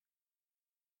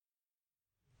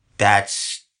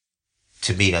 That's,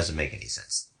 to me, doesn't make any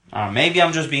sense. Maybe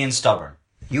I'm just being stubborn.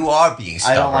 You are being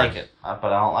stubborn. I don't like it, but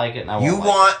I don't like it, and I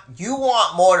won't You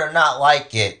want more to not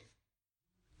like it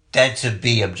than to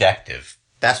be objective.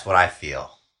 That's what I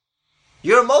feel.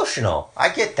 You're emotional. I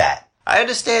get that. I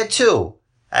understand too.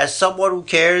 As someone who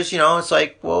cares, it's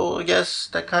like, well, I guess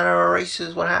that kind of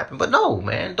erases what happened. But no,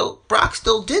 man, Brock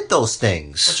still did those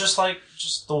things. But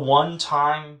just the one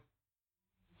time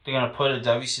they're gonna put a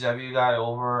WCW guy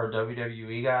over a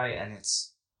WWE guy, and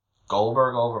it's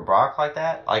Goldberg over Brock like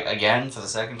that, like again for the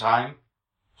second time.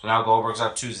 So now Goldberg's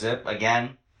up 2-0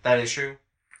 again. That issue.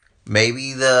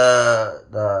 Maybe the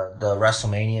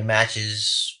WrestleMania match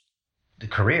is the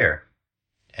career.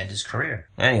 End his career.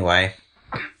 Anyway.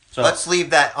 So let's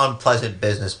leave that unpleasant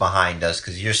business behind us,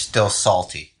 because you're still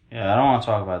salty. Yeah, I don't want to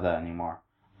talk about that anymore.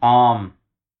 On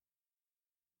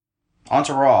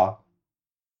to Raw.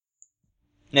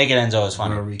 Naked Enzo is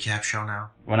funny. We're a recap show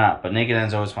now? We're not, but Naked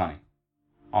Enzo is funny.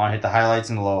 I want to hit the highlights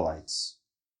and the lowlights.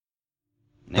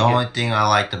 The only thing I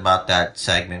liked about that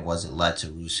segment was it led to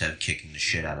Rusev kicking the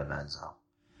shit out of Enzo.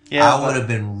 Yeah, I would have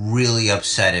been really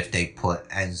upset if they put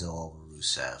Enzo over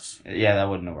Rusev. Yeah, that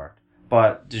wouldn't have worked.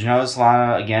 But did you notice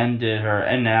Lana again did her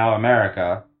 "And Now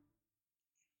America"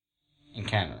 in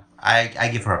Canada? I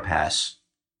give her a pass.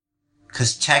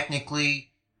 Because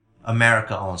technically,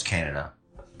 America owns Canada.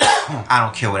 I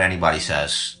don't care what anybody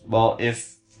says. Well,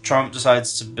 if Trump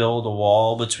decides to build a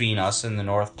wall between us and the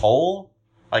North Pole,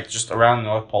 like just around the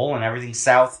North Pole, and everything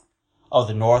south of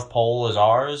the North Pole is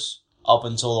ours, up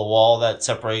until the wall that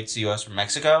separates the U.S. from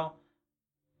Mexico,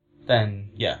 then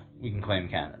yeah, we can claim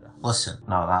Canada. Listen.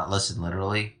 No, not listen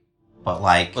literally. But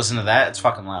like... Listen to that, it's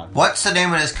fucking loud. What's the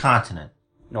name of this continent?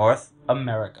 North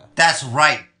America. That's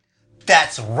right.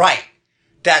 That's right.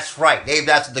 That's right. Named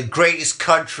after the greatest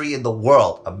country in the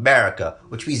world, America.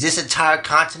 Which means this entire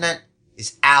continent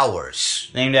is ours.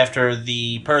 Named after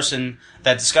the person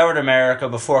that discovered America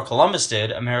before Columbus did,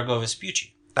 Amerigo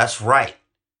Vespucci. That's right.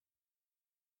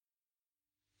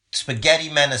 spaghetti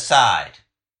men aside,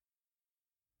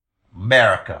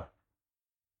 America.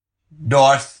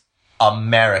 North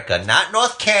America. Not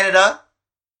North Canada.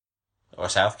 Or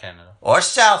South Canada. Or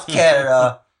South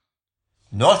Canada.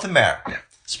 North America.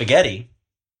 Spaghetti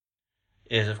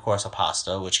is, of course, a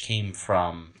pasta which came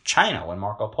from China when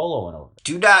Marco Polo went over.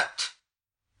 Do not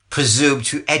presume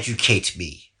to educate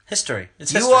me. History.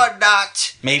 It's you history. are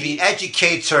not Maybe the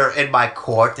educator in my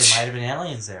court. There might have been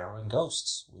aliens there or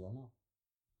ghosts. We don't know.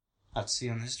 I'll have to see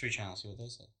on the History Channel, see what they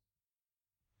say.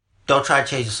 Don't try to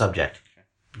change the subject.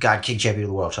 God, King, Champion of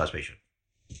the World, Translation.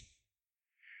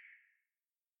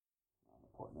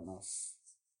 Important enough.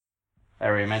 I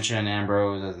already mentioned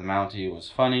Ambrose as the Mountie was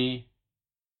funny.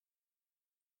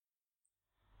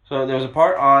 So there was a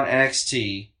part on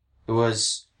NXT. It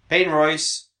was Peyton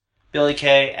Royce, Billie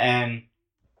Kay, and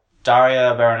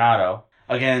Daria Berenato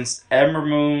against Ember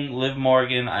Moon, Liv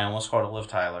Morgan, I almost called her Liv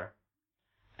Tyler,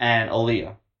 and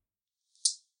Aaliyah.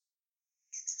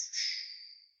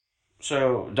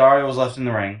 So Daria was left in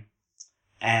the ring,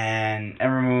 and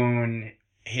Ember Moon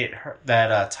hit her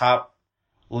that top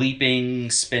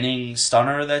leaping, spinning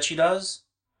stunner that she does,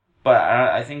 but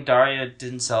I think Daria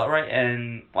didn't sell it right,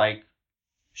 and like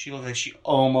she looked like she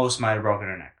almost might have broken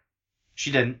her neck.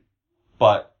 She didn't,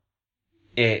 but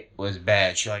it was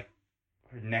bad. Her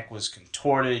neck was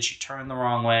contorted. She turned the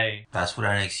wrong way. That's what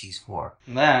NXT's for.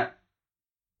 And that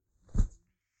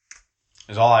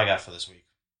is all I got for this week.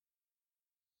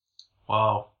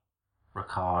 Well,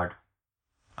 Ricard,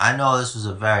 I know this was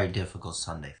a very difficult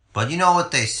Sunday, but you know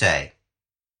what they say.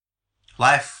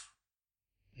 Life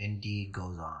indeed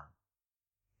goes on.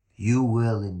 You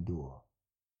will endure.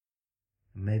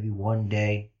 Maybe one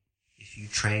day, if you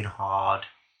trade hard,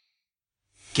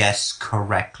 guess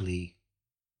correctly,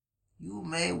 you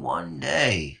may one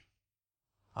day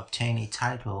obtain a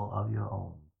title of your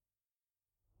own.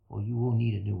 Or you will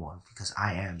need a new one, because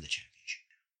I am the championship.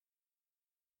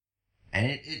 And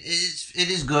it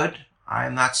is good. I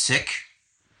am not sick.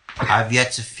 I've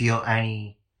yet to feel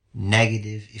any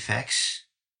negative effects.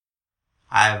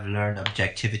 I have learned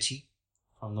objectivity.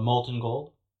 From the molten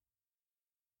gold?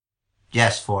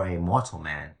 Yes, for a mortal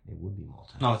man, it would be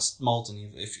molten. No, it's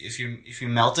molten. If you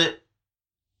melt it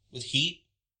with heat,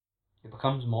 it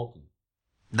becomes molten.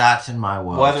 That's in my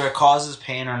world. Whether it causes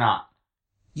pain or not.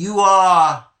 You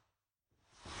are,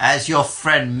 as your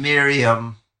friend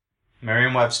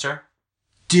Merriam-Webster.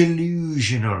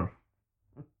 delusional.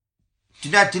 Do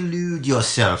not delude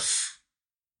yourself,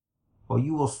 or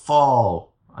you will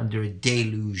fall under a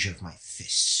deluge of my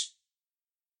fists.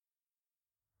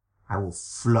 I will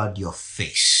flood your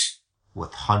face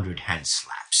with 100 hand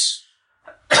slaps.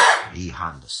 E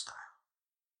Honda style.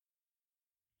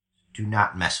 Do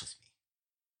not mess with me.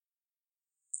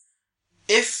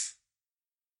 If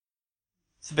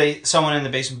someone in the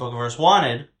Basement Bookerverse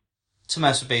wanted to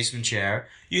mess with Basement Chair,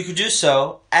 you could do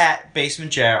so at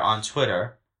Basement Chair on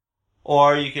Twitter,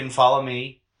 or you can follow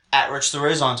me at Rich the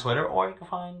Riz on Twitter, or you can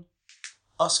find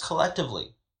us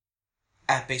collectively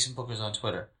at Basement Bookers on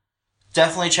Twitter.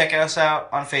 Definitely check us out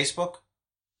on Facebook.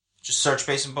 Just search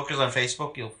Basement Bookers on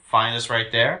Facebook. You'll find us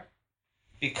right there.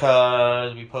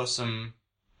 Because we post some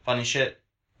funny shit,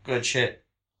 good shit,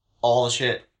 all the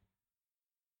shit.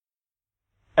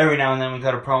 Every now and then we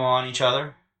cut a promo on each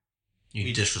other.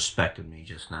 You disrespected me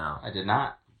just now. I did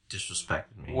not.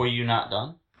 Disrespected me. Were you not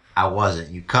done? I wasn't.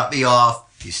 You cut me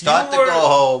off. You start to go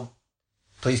home.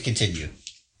 Please continue.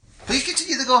 Please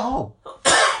continue to go home.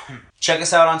 Check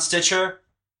us out on Stitcher.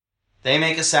 They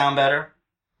make us sound better.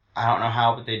 I don't know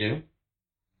how, but they do.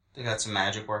 They got some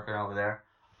magic working over there.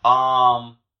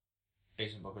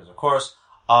 Basement Bookers, of course.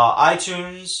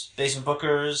 iTunes, Basement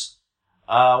Bookers.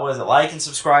 What is it? Like and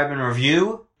subscribe and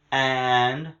review.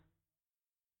 And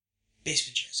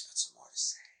Basement Chair's got some more to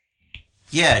say.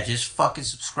 Yeah, just fucking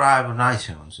subscribe on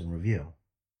iTunes and review.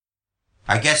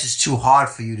 I guess it's too hard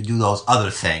for you to do those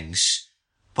other things.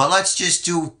 But let's just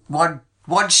do one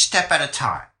step at a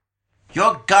time.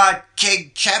 Your God,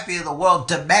 King, Champion of the World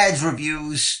demands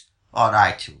reviews on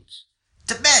iTunes.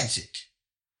 Demands it.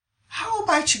 How am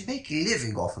I to make a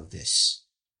living off of this?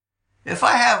 If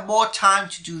I have more time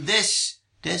to do this,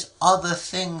 there's other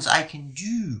things I can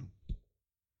do.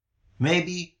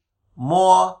 Maybe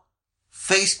more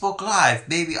Facebook Live.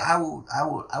 Maybe I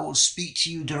will speak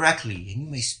to you directly, and you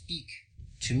may speak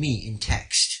to me in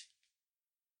text.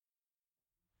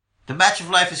 The match of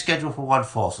life is scheduled for one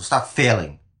fall, so stop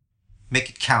failing. Make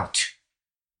it count.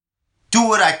 Do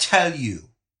what I tell you.